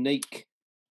unique,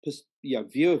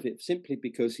 view of it, simply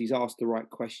because he's asked the right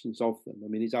questions of them. I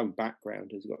mean, his own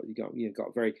background has got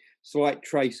a very slight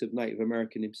trace of Native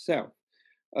American himself,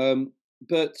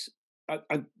 but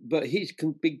his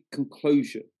big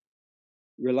conclusion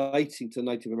relating to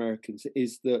Native Americans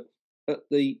is that at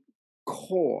the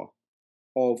core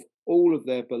of all of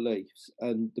their beliefs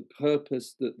and the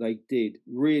purpose that they did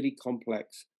really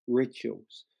complex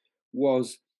rituals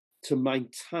was to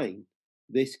maintain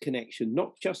this connection,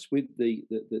 not just with the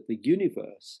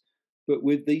universe, but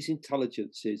with these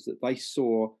intelligences that they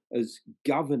saw as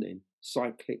governing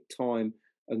cyclic time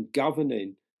and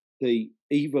governing the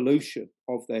evolution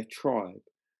of their tribe.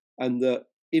 And that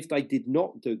if they did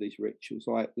not do these rituals,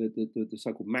 like the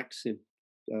so-called Maxim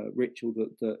ritual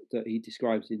that he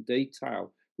describes in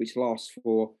detail, which lasts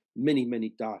for many, many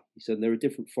days, and there are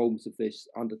different forms of this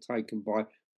undertaken by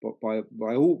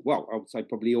all, well, I would say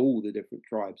probably all the different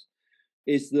tribes,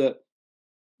 is that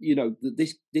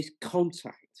this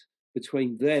contact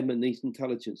between them and these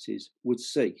intelligences would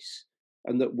cease,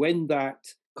 and that when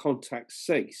that contact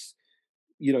ceased,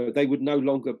 they would no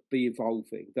longer be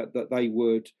evolving, that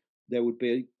there would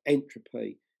be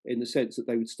entropy, in the sense that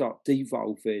they would start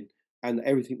devolving and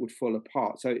everything would fall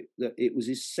apart. So that it was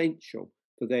essential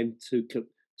for them to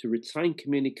to retain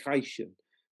communication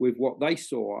with what they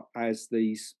saw as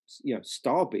these,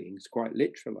 star beings, quite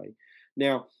literally.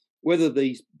 Now, whether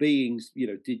these beings,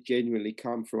 did genuinely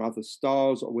come from other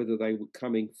stars or whether they were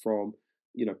coming from,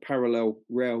 parallel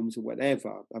realms or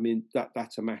whatever, I mean,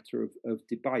 that's a matter of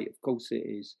debate. Of course it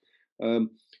is.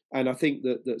 And I think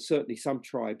that certainly some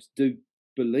tribes do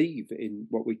believe in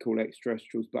what we call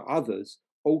extraterrestrials, but others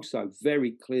also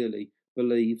very clearly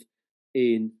believe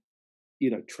in,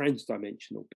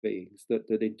 transdimensional beings that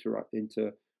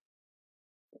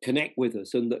connect with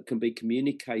us and that can be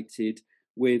communicated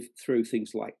with through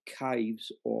things like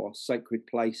caves or sacred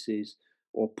places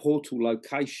or portal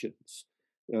locations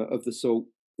of the sort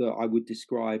that I would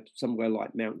describe somewhere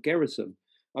like Mount Gerizim.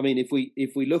 I mean, if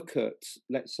we look at,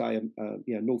 let's say,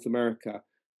 North America,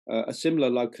 a similar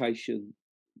location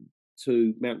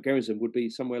to Mount Gerizim would be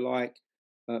somewhere like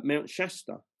Mount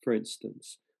Shasta, for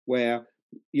instance, where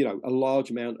a large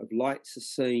amount of lights are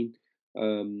seen.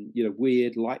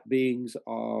 Weird light beings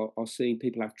are seen.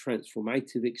 People have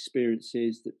transformative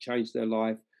experiences that change their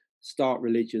life, start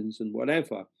religions and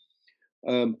whatever.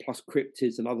 Plus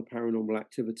cryptids and other paranormal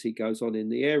activity goes on in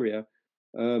the area.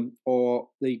 Or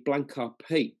the Blanca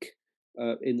Peak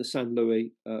in the San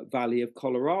Luis Valley of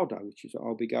Colorado, which is what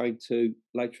I'll be going to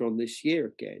later on this year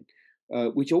again,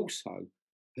 which also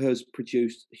has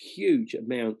produced huge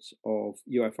amounts of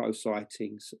UFO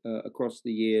sightings across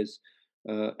the years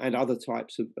and other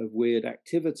types of weird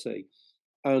activity,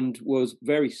 and was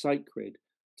very sacred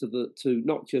to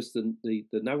not just the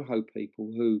Navajo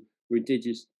people who were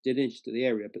indigenous to the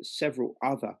area, but several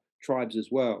other tribes as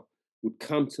well would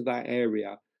come to that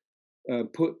area,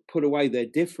 put away their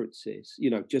differences,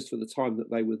 just for the time that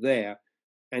they were there,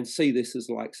 and see this as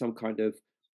like some kind of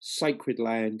sacred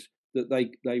land that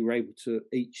they were able to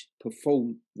each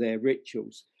perform their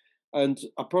rituals. And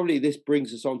probably this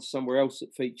brings us on to somewhere else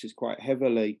that features quite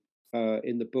heavily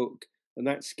in the book, and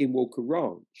that's Skinwalker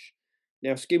Ranch.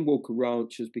 Now, Skinwalker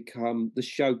Ranch has become the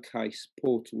showcase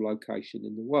portal location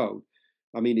in the world.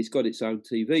 I mean, it's got its own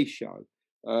TV show.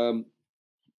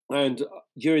 And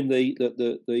during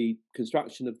the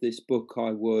construction of this book,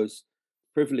 I was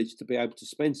privileged to be able to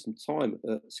spend some time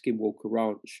at Skinwalker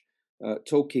Ranch,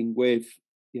 talking with,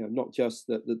 not just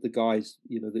the guys,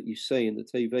 that you see in the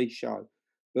TV show,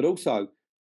 but also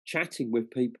chatting with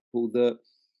people that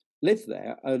lived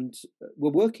there and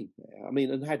were working there. I mean,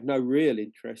 and had no real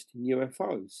interest in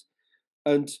UFOs.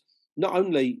 And not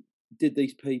only did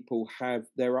these people have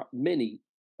many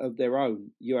of their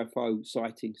own UFO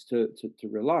sightings to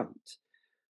relate,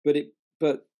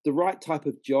 but the right type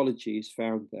of geology is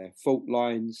found there. Fault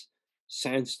lines,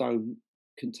 sandstone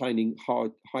containing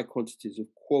high quantities of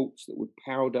quartz that would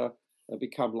powder and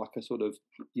become like a sort of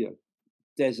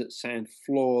desert sand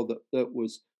floor that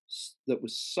was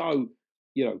so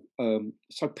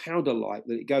so powder like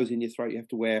that it goes in your throat. You have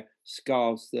to wear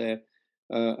scarves there,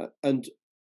 and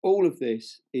all of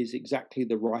this is exactly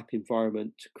the ripe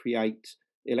environment to create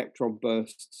electron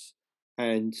bursts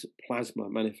and plasma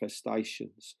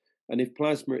manifestations. And if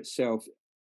plasma itself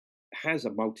has a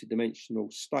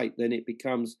multidimensional state, then it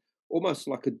becomes almost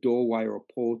like a doorway or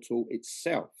a portal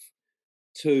itself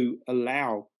to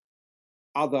allow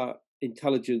other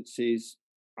intelligences,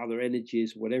 other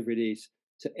energies, whatever it is,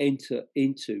 to enter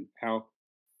into our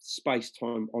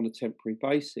space-time on a temporary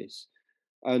basis.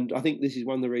 And I think this is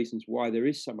one of the reasons why there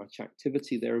is so much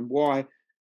activity there, and why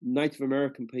Native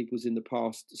American peoples in the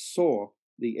past saw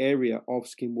the area of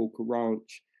Skinwalker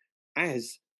Ranch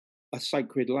as a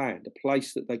sacred land, a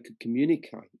place that they could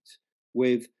communicate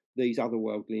with these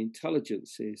otherworldly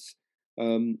intelligences.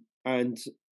 And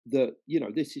that,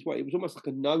 this is what it was almost like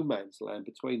a no man's land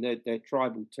between their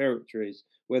tribal territories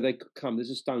where they could come. There's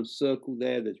a stone circle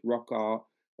there, there's rock art,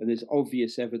 and there's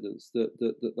obvious evidence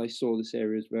that they saw this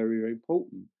area as very, very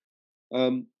important.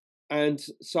 And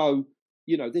so,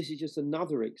 this is just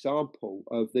another example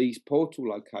of these portal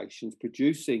locations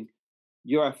producing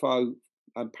UFO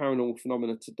and paranormal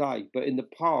phenomena today. But in the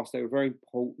past, they were very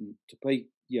important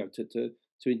to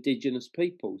indigenous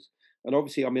peoples. And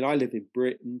obviously, I mean, I live in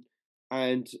Britain,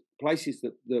 and places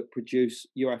that produce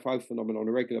UFO phenomena on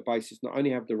a regular basis not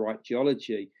only have the right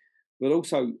geology, but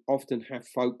also often have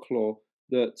folklore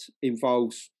that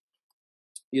involves,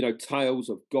 tales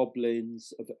of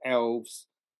goblins, of elves,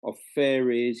 of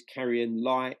fairies carrying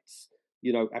lights,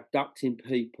 abducting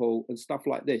people and stuff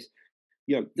like this.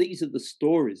 These are the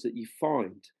stories that you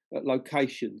find at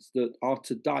locations that are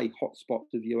today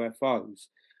hotspots of UFOs.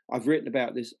 I've written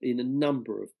about this in a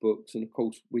number of books, and of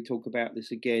course, we talk about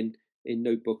this again in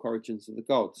New Book Origins of the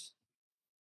Gods.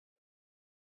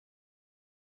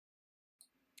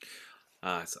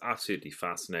 It's absolutely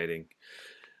fascinating.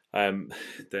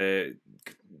 The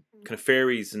kind of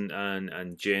fairies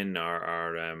and jinn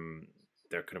are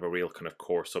they're kind of a real kind of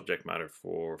core subject matter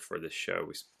for this show.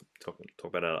 We talk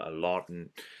about it a lot, and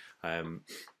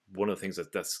one of the things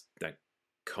that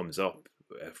comes up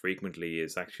frequently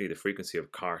is actually the frequency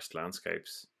of karst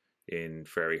landscapes in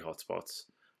fairy hotspots,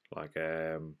 like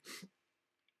in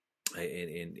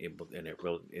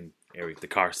area the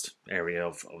karst area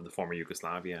of the former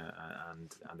Yugoslavia,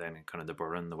 and then in kind of the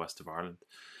Burren, the west of Ireland.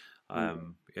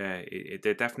 Yeah,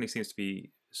 there definitely seems to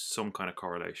be some kind of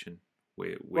correlation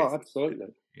with Well, absolutely.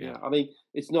 yeah. I mean,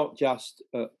 it's not just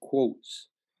quartz,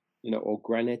 or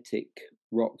granitic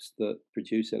rocks that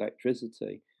produce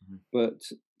electricity, Mhm. but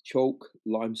chalk,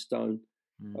 limestone,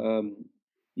 Mm.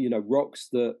 rocks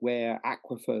where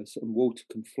aquifers and water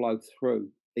can flow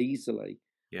through easily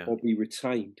Yeah. or be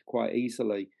retained quite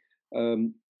easily,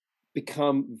 um,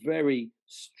 become very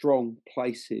strong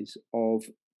places of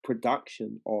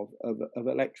production of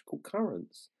electrical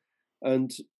currents.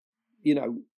 And, you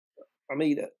know, I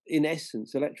mean, in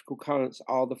essence, electrical currents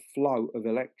are the flow of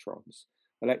electrons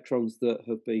that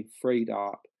have been freed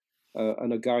up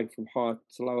and are going from higher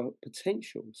to lower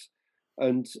potentials.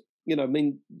 And, I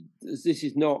mean, this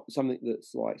is not something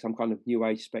that's like some kind of new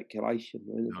age speculation. I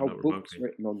mean, there's No, whole not books remotely.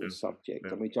 written on Yeah. this subject,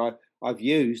 Yeah. which I've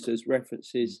used as Mm.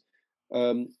 references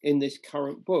in this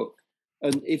current book.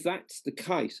 And if that's the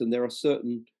case, and there are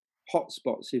certain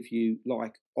hotspots, if you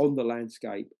like, on the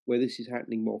landscape where this is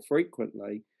happening more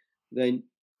frequently, then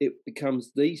it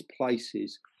becomes these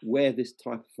places where this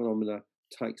type of phenomena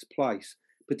takes place,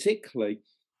 particularly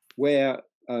where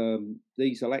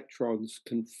these electrons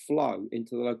can flow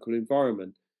into the local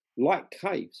environment, like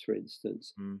caves, for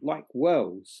instance, Mm. like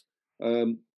wells,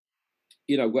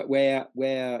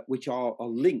 where which are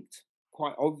linked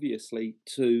quite obviously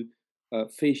to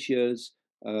fissures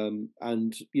and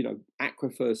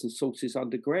aquifers and sources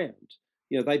underground.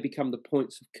 They become the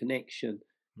points of connection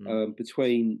Mm.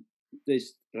 between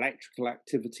this electrical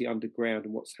activity underground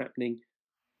and what's happening,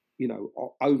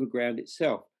 overground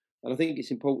itself. And I think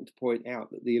it's important to point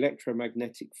out that the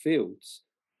electromagnetic fields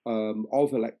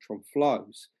of electron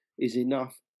flows is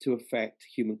enough to affect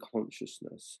human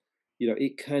consciousness.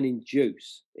 It can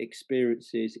induce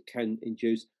experiences, it can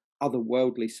induce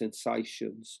otherworldly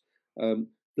sensations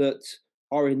that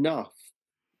are enough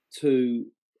to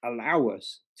allow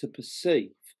us to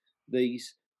perceive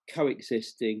these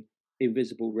coexisting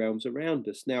invisible realms around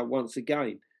us. Now, once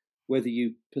again, whether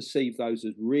you perceive those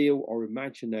as real or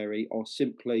imaginary or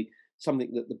simply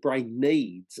something that the brain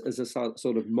needs as a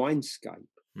sort of mindscape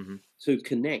Mm-hmm. to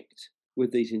connect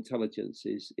with these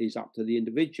intelligences is up to the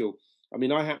individual. I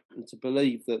mean, I happen to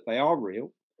believe that they are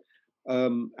real,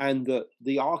 and that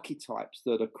the archetypes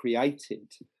that are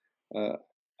created uh,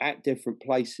 at different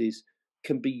places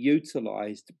can be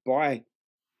utilized by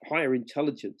higher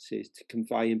intelligences to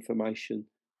convey information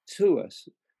to us.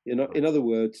 In other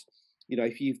words,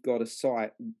 if you've got a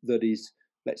site that is,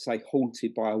 let's say,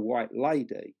 haunted by a white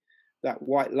lady, that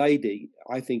white lady,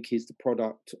 I think, is the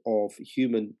product of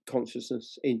human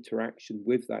consciousness interaction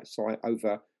with that site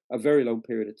over a very long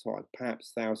period of time,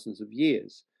 perhaps thousands of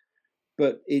years.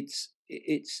 But it's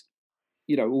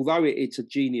although it's a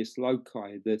genius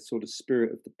loci, the sort of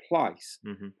spirit of the place,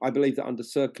 Mm-hmm. I believe that under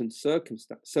certain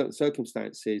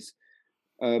circumstances,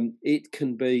 it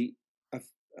can be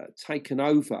taken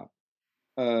over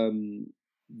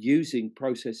using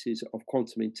processes of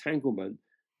quantum entanglement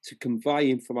to convey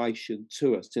information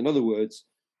to us. In other words,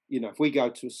 if we go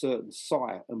to a certain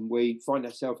site and we find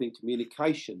ourselves in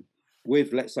communication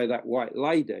with, let's say, that white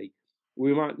lady,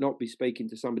 we might not be speaking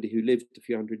to somebody who lived a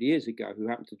few hundred years ago who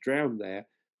happened to drown there.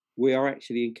 We are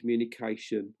actually in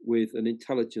communication with an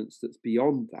intelligence that's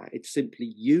beyond that. It's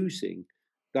simply using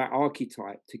that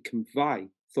archetype to convey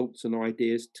thoughts and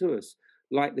ideas to us,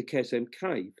 like the Kesem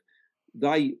cave.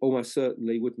 They almost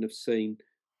certainly wouldn't have seen,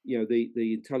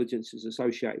 the intelligences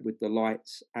associated with the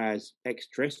lights as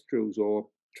extraterrestrials or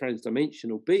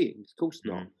transdimensional beings. Of course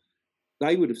not. Mm-hmm.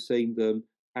 They would have seen them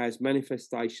as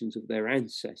manifestations of their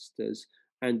ancestors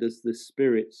and as the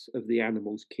spirits of the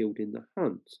animals killed in the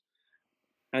hunt.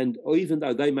 And even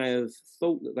though they may have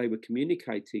thought that they were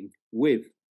communicating with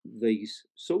these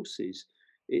sources,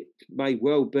 it may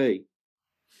well be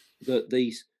that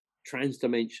these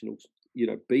transdimensional,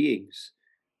 beings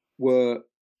were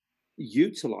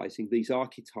utilizing these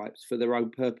archetypes for their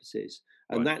own purposes.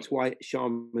 And Right. that's why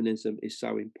shamanism is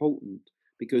so important,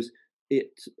 because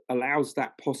it allows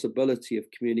that possibility of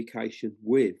communication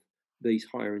with these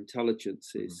higher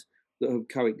intelligences that have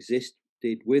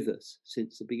coexisted with us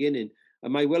since the beginning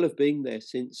and may well have been there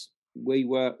since we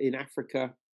were in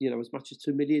Africa, as much as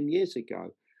 2 million years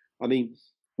ago. I mean,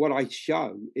 what I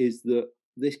show is that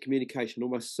this communication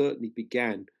almost certainly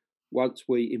began once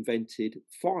we invented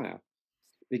fire,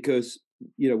 because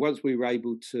once we were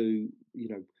able to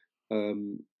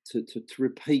to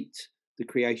repeat the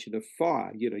creation of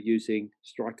fire, using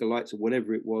striker lights or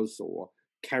whatever it was, or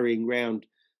carrying around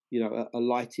a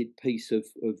lighted piece of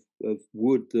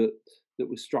wood that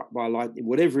was struck by lightning,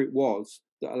 whatever it was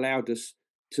that allowed us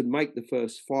to make the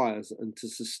first fires and to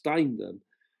sustain them,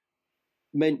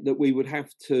 meant that we would have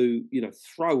to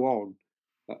throw on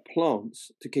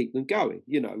plants to keep them going,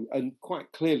 and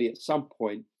quite clearly at some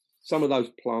point some of those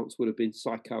plants would have been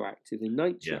psychoactive in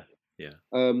nature. Yeah.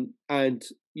 And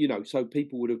so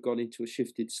people would have gone into a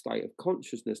shifted state of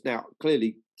consciousness. Now,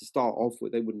 clearly, to start off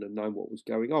with, they wouldn't have known what was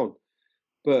going on,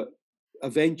 but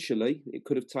eventually it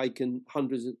could have taken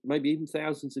hundreds, maybe even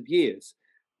thousands of years,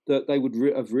 that they would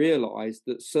have realized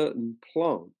that certain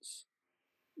plants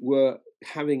were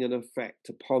having an effect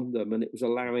upon them, and it was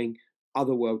allowing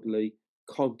otherworldly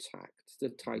contact to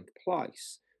take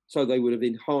place. So they would have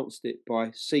enhanced it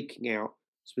by seeking out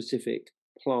specific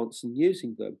plants and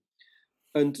using them.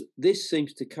 And this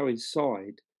seems to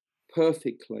coincide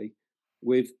perfectly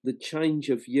with the change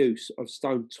of use of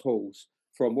stone tools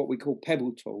from what we call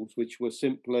pebble tools, which were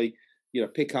simply,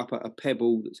 pick up a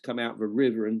pebble that's come out of a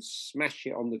river and smash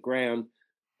it on the ground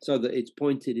so that it's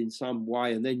pointed in some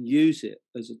way, and then use it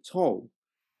as a tool,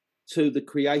 to the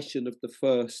creation of the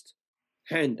first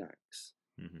hand axe,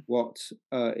 what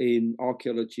in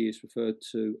archaeology is referred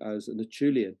to as an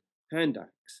Acheulean hand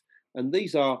axe. And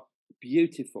these are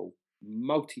beautiful,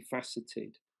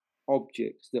 multifaceted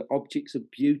objects, the objects of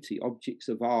beauty, objects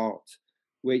of art,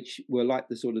 which were like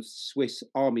the sort of Swiss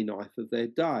army knife of their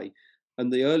day.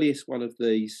 And the earliest one of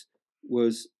these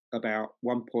was about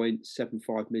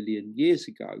 1.75 million years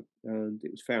ago, and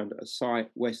it was found at a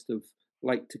site west of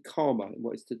Lake Turkana in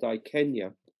what is today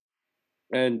Kenya.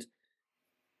 And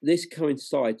this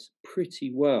coincides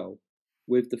pretty well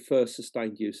with the first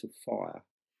sustained use of fire.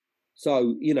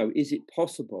 So, is it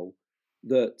possible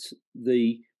that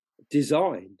the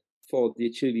design for the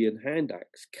Acheulean hand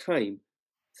axe came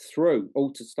through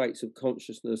altered states of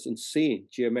consciousness and seeing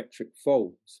geometric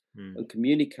forms and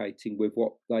communicating with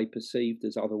what they perceived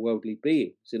as otherworldly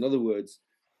beings? In other words,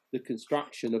 the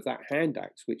construction of that hand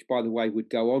axe, which, by the way, would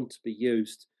go on to be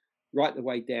used right the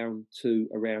way down to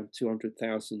around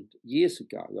 200,000 years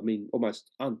ago, I mean,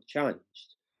 almost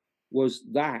unchanged, was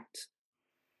that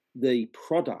the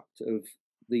product of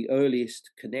the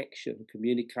earliest connection,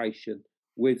 communication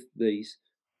with these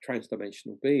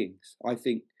transdimensional beings? I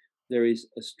think there is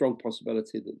a strong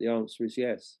possibility that the answer is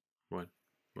yes. Right.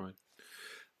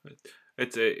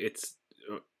 It's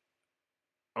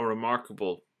a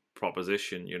remarkable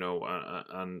proposition,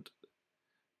 and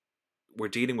we're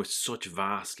dealing with such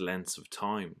vast lengths of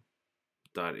time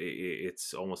that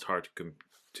it's almost hard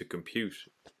to compute,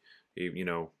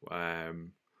 the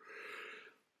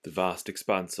vast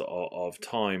expanse of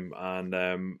time. And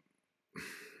I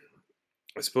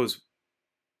suppose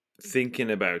thinking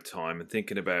about time and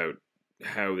thinking about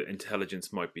how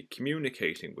intelligence might be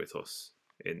communicating with us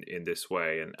in this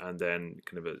way, and then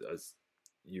kind of as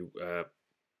you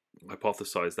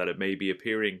hypothesize that it may be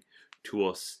appearing to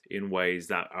us in ways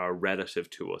that are relative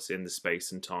to us in the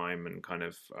space and time, and kind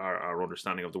of our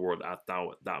understanding of the world at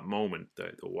that moment,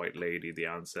 the white lady, the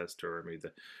ancestor, maybe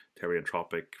the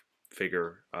therianthropic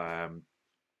figure.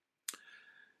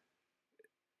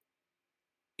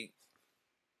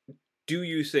 Do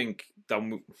you think that I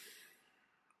have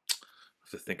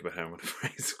to think about how I'm going to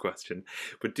phrase the question,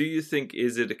 but do you think,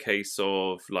 is it a case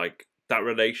of like that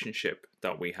relationship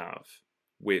that we have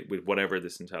with whatever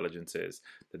this intelligence is,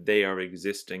 that they are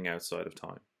existing outside of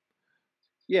time?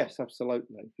 Yes,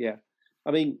 absolutely. Yeah.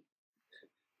 I mean,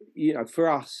 for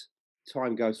us,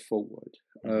 time goes forward.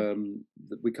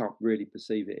 We can't really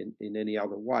perceive it in any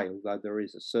other way, although there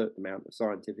is a certain amount of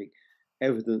scientific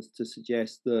evidence to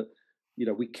suggest that,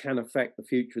 we can affect the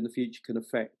future and the future can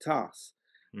affect us.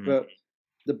 But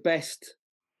the best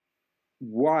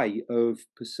way of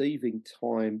perceiving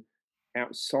time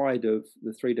outside of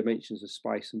the three dimensions of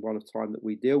space and one of time that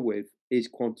we deal with is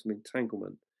quantum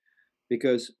entanglement.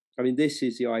 Because, I mean, this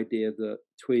is the idea that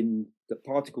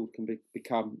particles can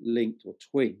become linked or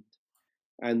twinned,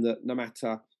 and that no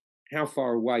matter how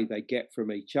far away they get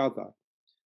from each other,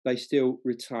 they still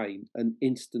retain an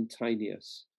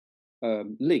instantaneous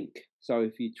link. So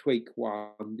if you tweak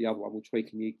one, the other one will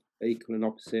tweak in the equal and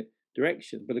opposite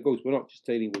direction. But of course, we're not just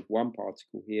dealing with one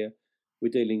particle here. We're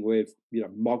dealing with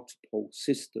multiple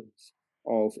systems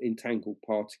of entangled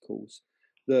particles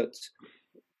that,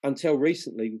 until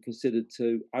recently, were considered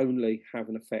to only have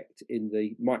an effect in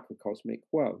the microcosmic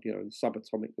world, the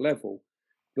subatomic level.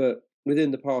 But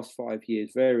within the past 5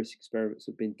 years, various experiments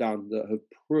have been done that have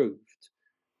proved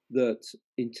that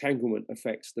entanglement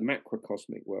affects the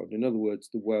macrocosmic world, in other words,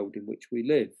 the world in which we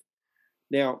live.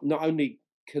 Now, not only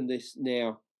can this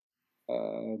now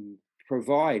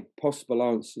provide possible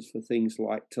answers for things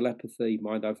like telepathy,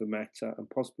 mind over matter, and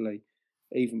possibly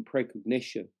even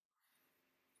precognition,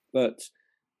 but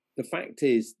the fact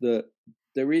is that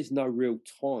there is no real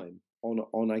time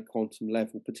on a quantum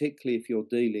level, particularly if you're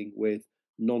dealing with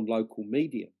non-local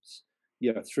mediums,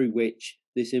 through which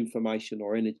this information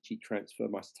or energy transfer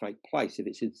must take place if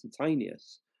it's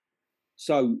instantaneous.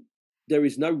 So there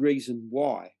is no reason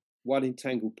why one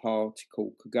entangled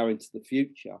particle could go into the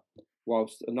future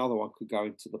whilst another one could go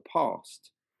into the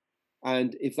past.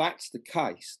 And if that's the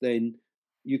case, then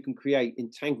you can create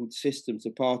entangled systems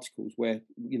of particles where,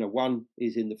 one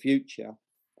is in the future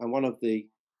and one of the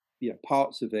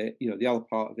parts of it, the other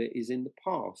part of it is in the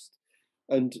past.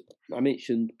 And I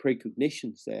mentioned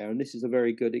precognitions there, and this is a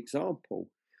very good example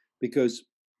because,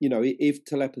 if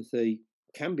telepathy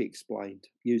can be explained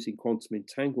using quantum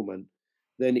entanglement,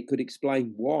 then it could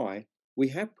explain why we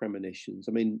have premonitions.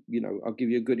 I mean, I'll give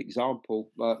you a good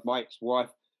example. My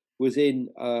ex-wife was in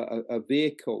a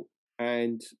vehicle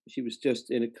and she was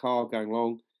just in a car going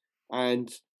along,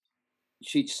 and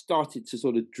she started to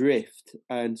sort of drift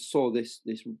and saw this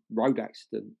road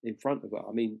accident in front of her.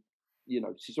 I mean,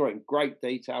 she saw it in great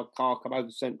detail. Car come over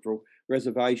Central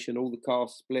Reservation, all the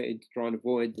cars splitting to try and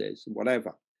avoid this and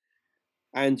whatever.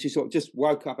 And she sort of just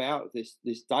woke up out of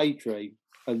this daydream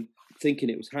and thinking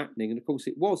it was happening, and of course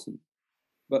it wasn't.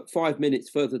 But 5 minutes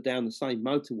further down the same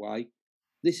motorway,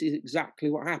 this is exactly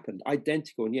what happened,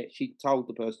 identical, and yet she told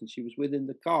the person she was within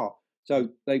the car. So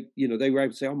they were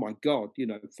able to say, "Oh my God,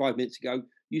 5 minutes ago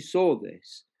you saw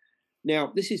this."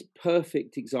 Now, this is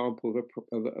perfect example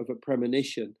of a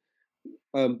premonition,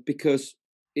 because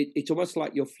it's almost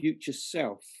like your future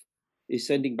self is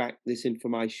sending back this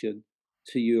information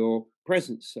to your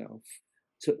present self,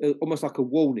 to almost like a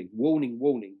warning.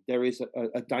 There is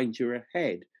a danger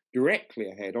ahead, directly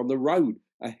ahead, on the road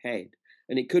ahead.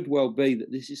 And it could well be that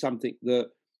this is something that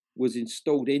was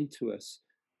installed into us,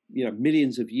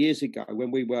 millions of years ago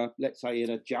when we were, let's say, in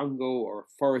a jungle or a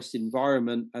forest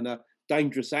environment and a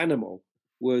dangerous animal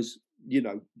was,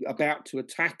 about to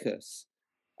attack us.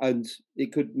 And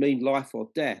it could mean life or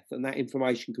death. And that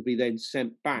information could be then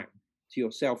sent back to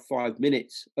yourself 5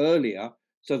 minutes earlier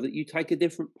so that you take a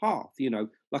different path,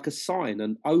 like a sign,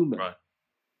 an omen, right,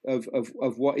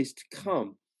 of what is to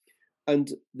come.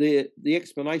 And the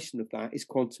explanation of that is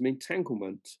quantum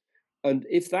entanglement. And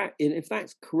if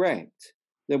that's correct,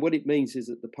 then what it means is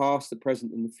that the past, the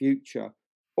present, and the future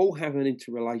all have an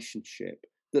interrelationship,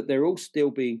 that they're all still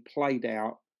being played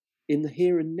out in the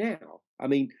here and now. I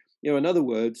mean, in other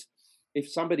words,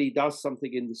 if somebody does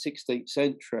something in the 16th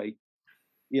century,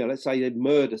 let's say they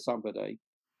murder somebody,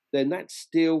 then that's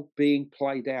still being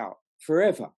played out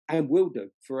forever and will do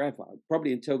forever,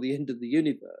 probably until the end of the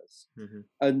universe. Mm-hmm.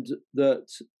 And that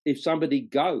if somebody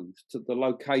goes to the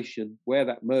location where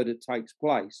that murder takes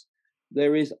place,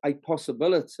 there is a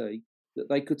possibility that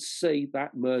they could see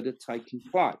that murder taking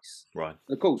place. Right.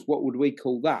 And of course, what would we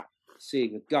call that?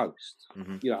 Seeing a ghost,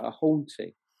 mm-hmm. A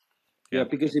haunting. Yeah.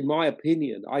 Because in my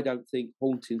opinion, I don't think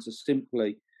hauntings are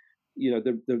simply,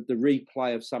 the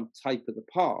replay of some tape of the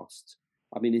past.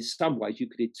 I mean, in some ways you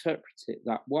could interpret it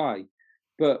that way,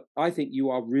 but I think you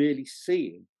are really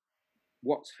seeing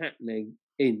what's happening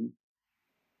in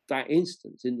that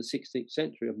instance in the 16th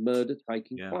century of murder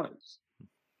taking place.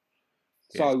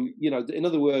 So, in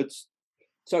other words,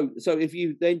 so if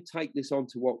you then take this on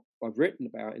to what I've written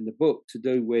about in the book to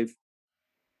do with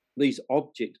these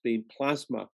objects being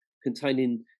plasma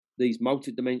containing these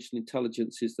multidimensional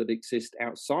intelligences that exist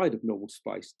outside of normal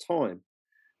space-time,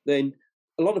 then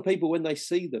a lot of people, when they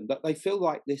see them, that they feel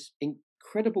like this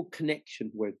incredible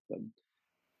connection with them.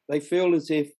 They feel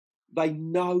as if they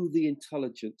know the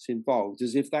intelligence involved,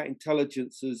 as if that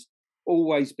intelligence has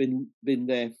always been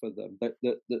there for them, that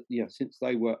since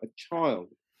they were a child.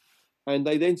 And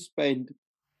they then spend,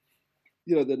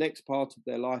 the next part of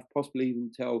their life, possibly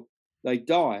even till they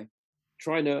die,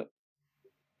 trying to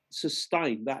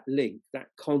sustain that link, that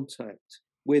contact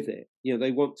with it.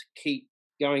 They want to keep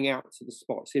going out to the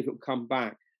spot, see if it'll come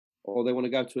back, or they want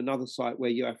to go to another site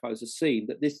where UFOs are seen.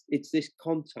 That it's this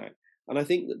contact, and I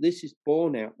think that this is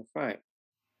borne out the fact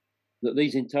that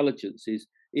these intelligences,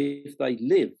 if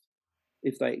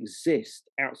they exist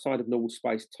outside of normal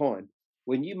space-time,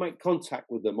 when you make contact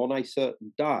with them on a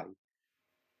certain day,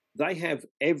 they have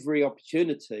every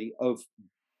opportunity of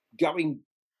going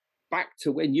back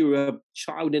to when you were a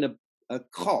child in a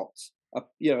cot,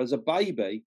 as a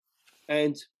baby,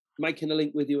 and making a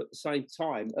link with you at the same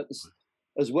time,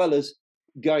 as well as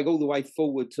going all the way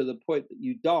forward to the point that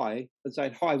you die and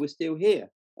saying, "Hi, we're still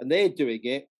here," and they're doing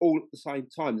it all at the same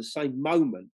time, the same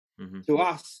moment. To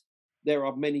us, there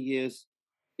are many years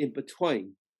in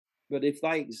between, but if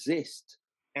they exist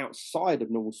outside of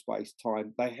normal space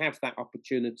time, they have that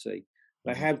opportunity.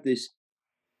 They have this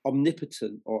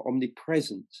omnipotent or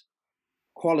omnipresent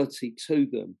quality to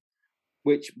them,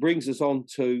 which brings us on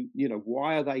to,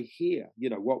 why are they here?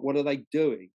 What are they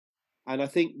doing? And I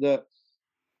think that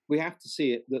we have to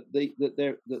see it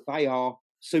that they are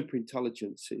super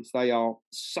intelligences. They are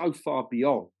so far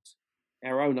beyond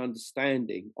our own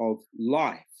understanding of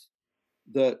life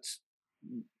that,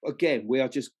 again, we are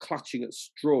just clutching at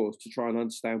straws to try and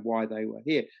understand why they were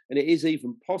here. And it is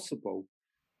even possible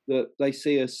that they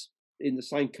see us in the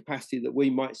same capacity that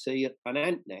we might see an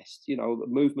ant nest, the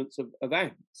movements of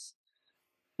ants.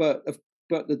 But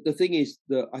the thing is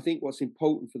that I think what's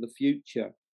important for the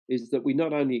future is that we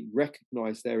not only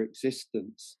recognize their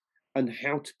existence and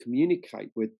how to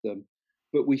communicate with them,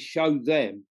 but we show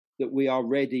them that we are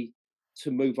ready to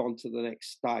move on to the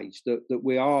next stage, that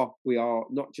we are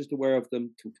not just aware of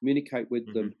them, can communicate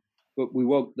with them, but we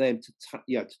want them to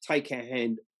take our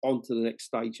hand onto the next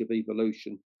stage of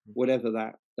evolution, whatever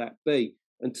that be.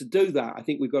 And to do that, I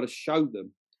think we've got to show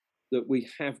them that we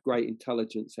have great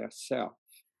intelligence ourselves.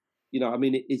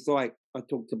 It's like I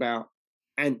talked about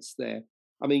ants there.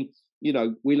 We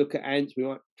look at ants, we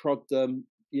might prod them,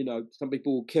 some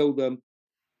people will kill them.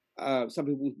 Some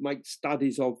people make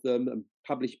studies of them and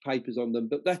publish papers on them,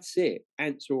 but that's it.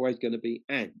 Ants are always going to be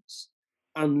ants,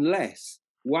 unless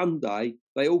one day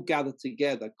they all gather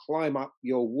together, climb up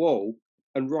your wall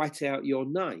and write out your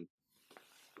name.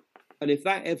 And if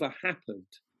that ever happened,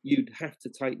 you'd have to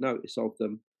take notice of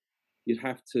them. You'd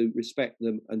have to respect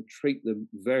them and treat them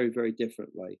very, very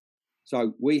differently.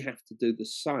 So we have to do the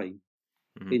same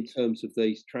in terms of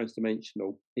these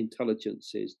transdimensional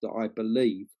intelligences that I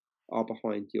believe are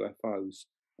behind UFOs.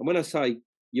 And when I say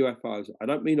UFOs, I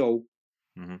don't mean all.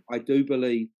 I do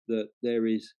believe that there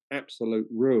is absolute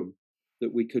room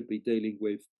that we could be dealing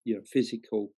with,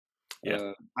 physical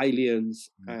aliens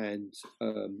and,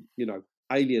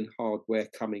 alien hardware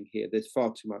coming here. There's far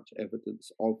too much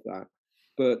evidence of that.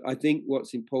 But I think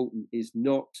what's important is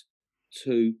not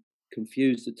to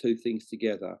confuse the two things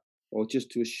together, or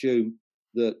just to assume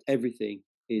that everything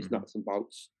is nuts and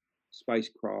bolts,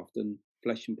 spacecraft and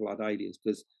flesh and blood aliens,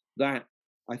 because that,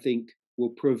 I think, will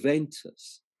prevent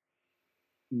us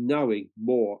knowing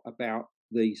more about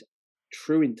these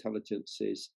true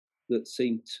intelligences that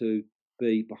seem to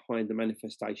be behind the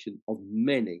manifestation of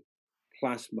many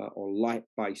plasma or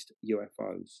light-based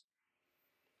UFOs.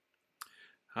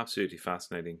 Absolutely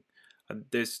fascinating. And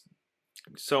there's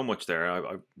so much there.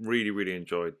 I really, really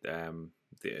enjoyed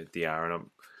the hour, and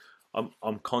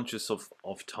I'm conscious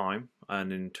of time,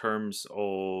 and in terms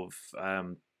of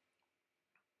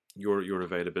your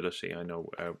availability, I know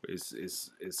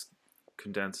is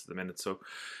condensed at the minute. So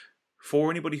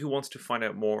for anybody who wants to find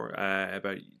out more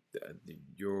about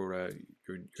your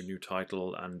new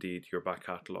title and indeed your back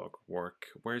catalogue work,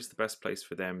 where's the best place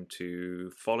for them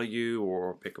to follow you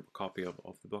or pick up a copy of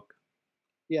the book?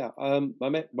 Yeah,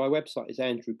 my website is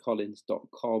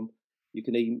andrewcollins.com. You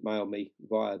can email me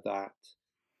via that.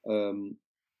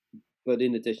 But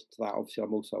in addition to that, obviously,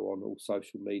 I'm also on all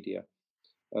social media.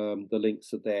 The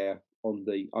links are there on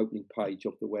the opening page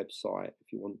of the website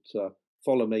if you want to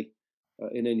follow me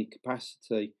in any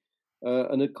capacity.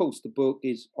 And of course, the book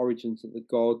is Origins of the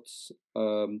Gods,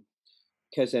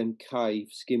 Kesem Cave,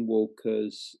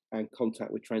 Skinwalkers, and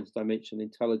Contact with Transdimensional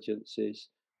Intelligences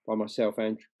by myself,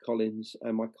 Andrew Collins,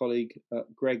 and my colleague,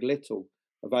 Greg Little,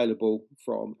 available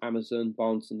from Amazon,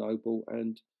 Barnes & Noble,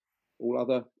 and all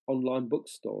other online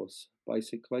bookstores,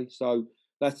 basically. So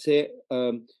that's it.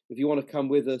 If you want to come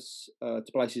with us to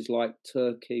places like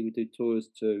Turkey, we do tours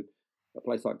to a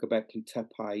place like Göbekli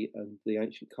Tepe and the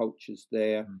ancient cultures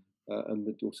there. And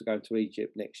we're also going to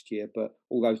Egypt next year. But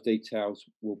all those details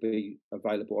will be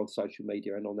available on social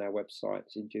media and on our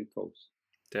websites in due course.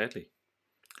 Deadly.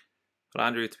 Well,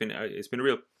 Andrew, it's been a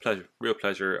real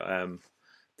pleasure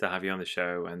to have you on the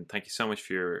show, and thank you so much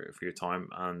for your time.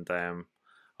 And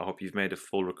I hope you've made a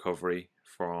full recovery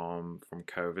from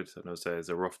COVID. I know there's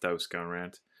a rough dose going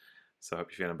around, so I hope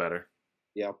you're feeling better.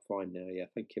 Yeah, I'm fine now. Yeah,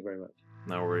 thank you very much.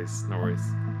 No worries. No worries.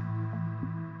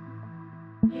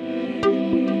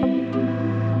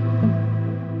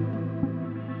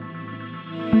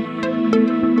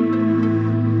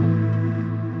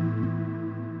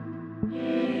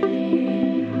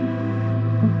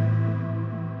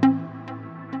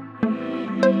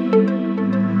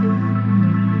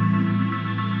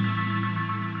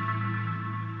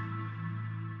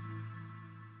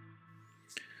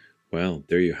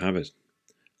 there you have it.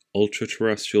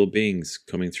 Ultra-terrestrial beings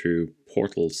coming through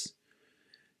portals,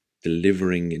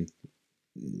 delivering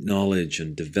knowledge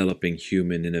and developing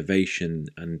human innovation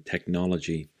and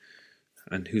technology,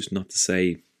 and who's not to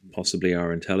say possibly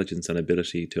our intelligence and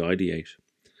ability to ideate.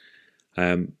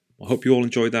 I hope you all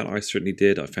enjoyed that. I certainly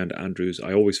did. I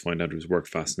always find Andrew's work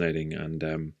fascinating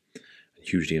and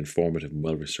hugely informative and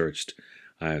well researched.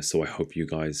 So I hope you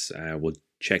guys will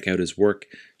check out his work,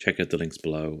 check out the links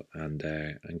below, and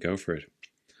go for it.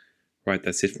 Right,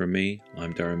 that's it from me.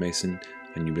 I'm Darren Mason,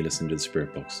 and you'll be listening to The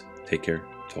Spirit Box. Take care.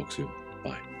 Talk soon.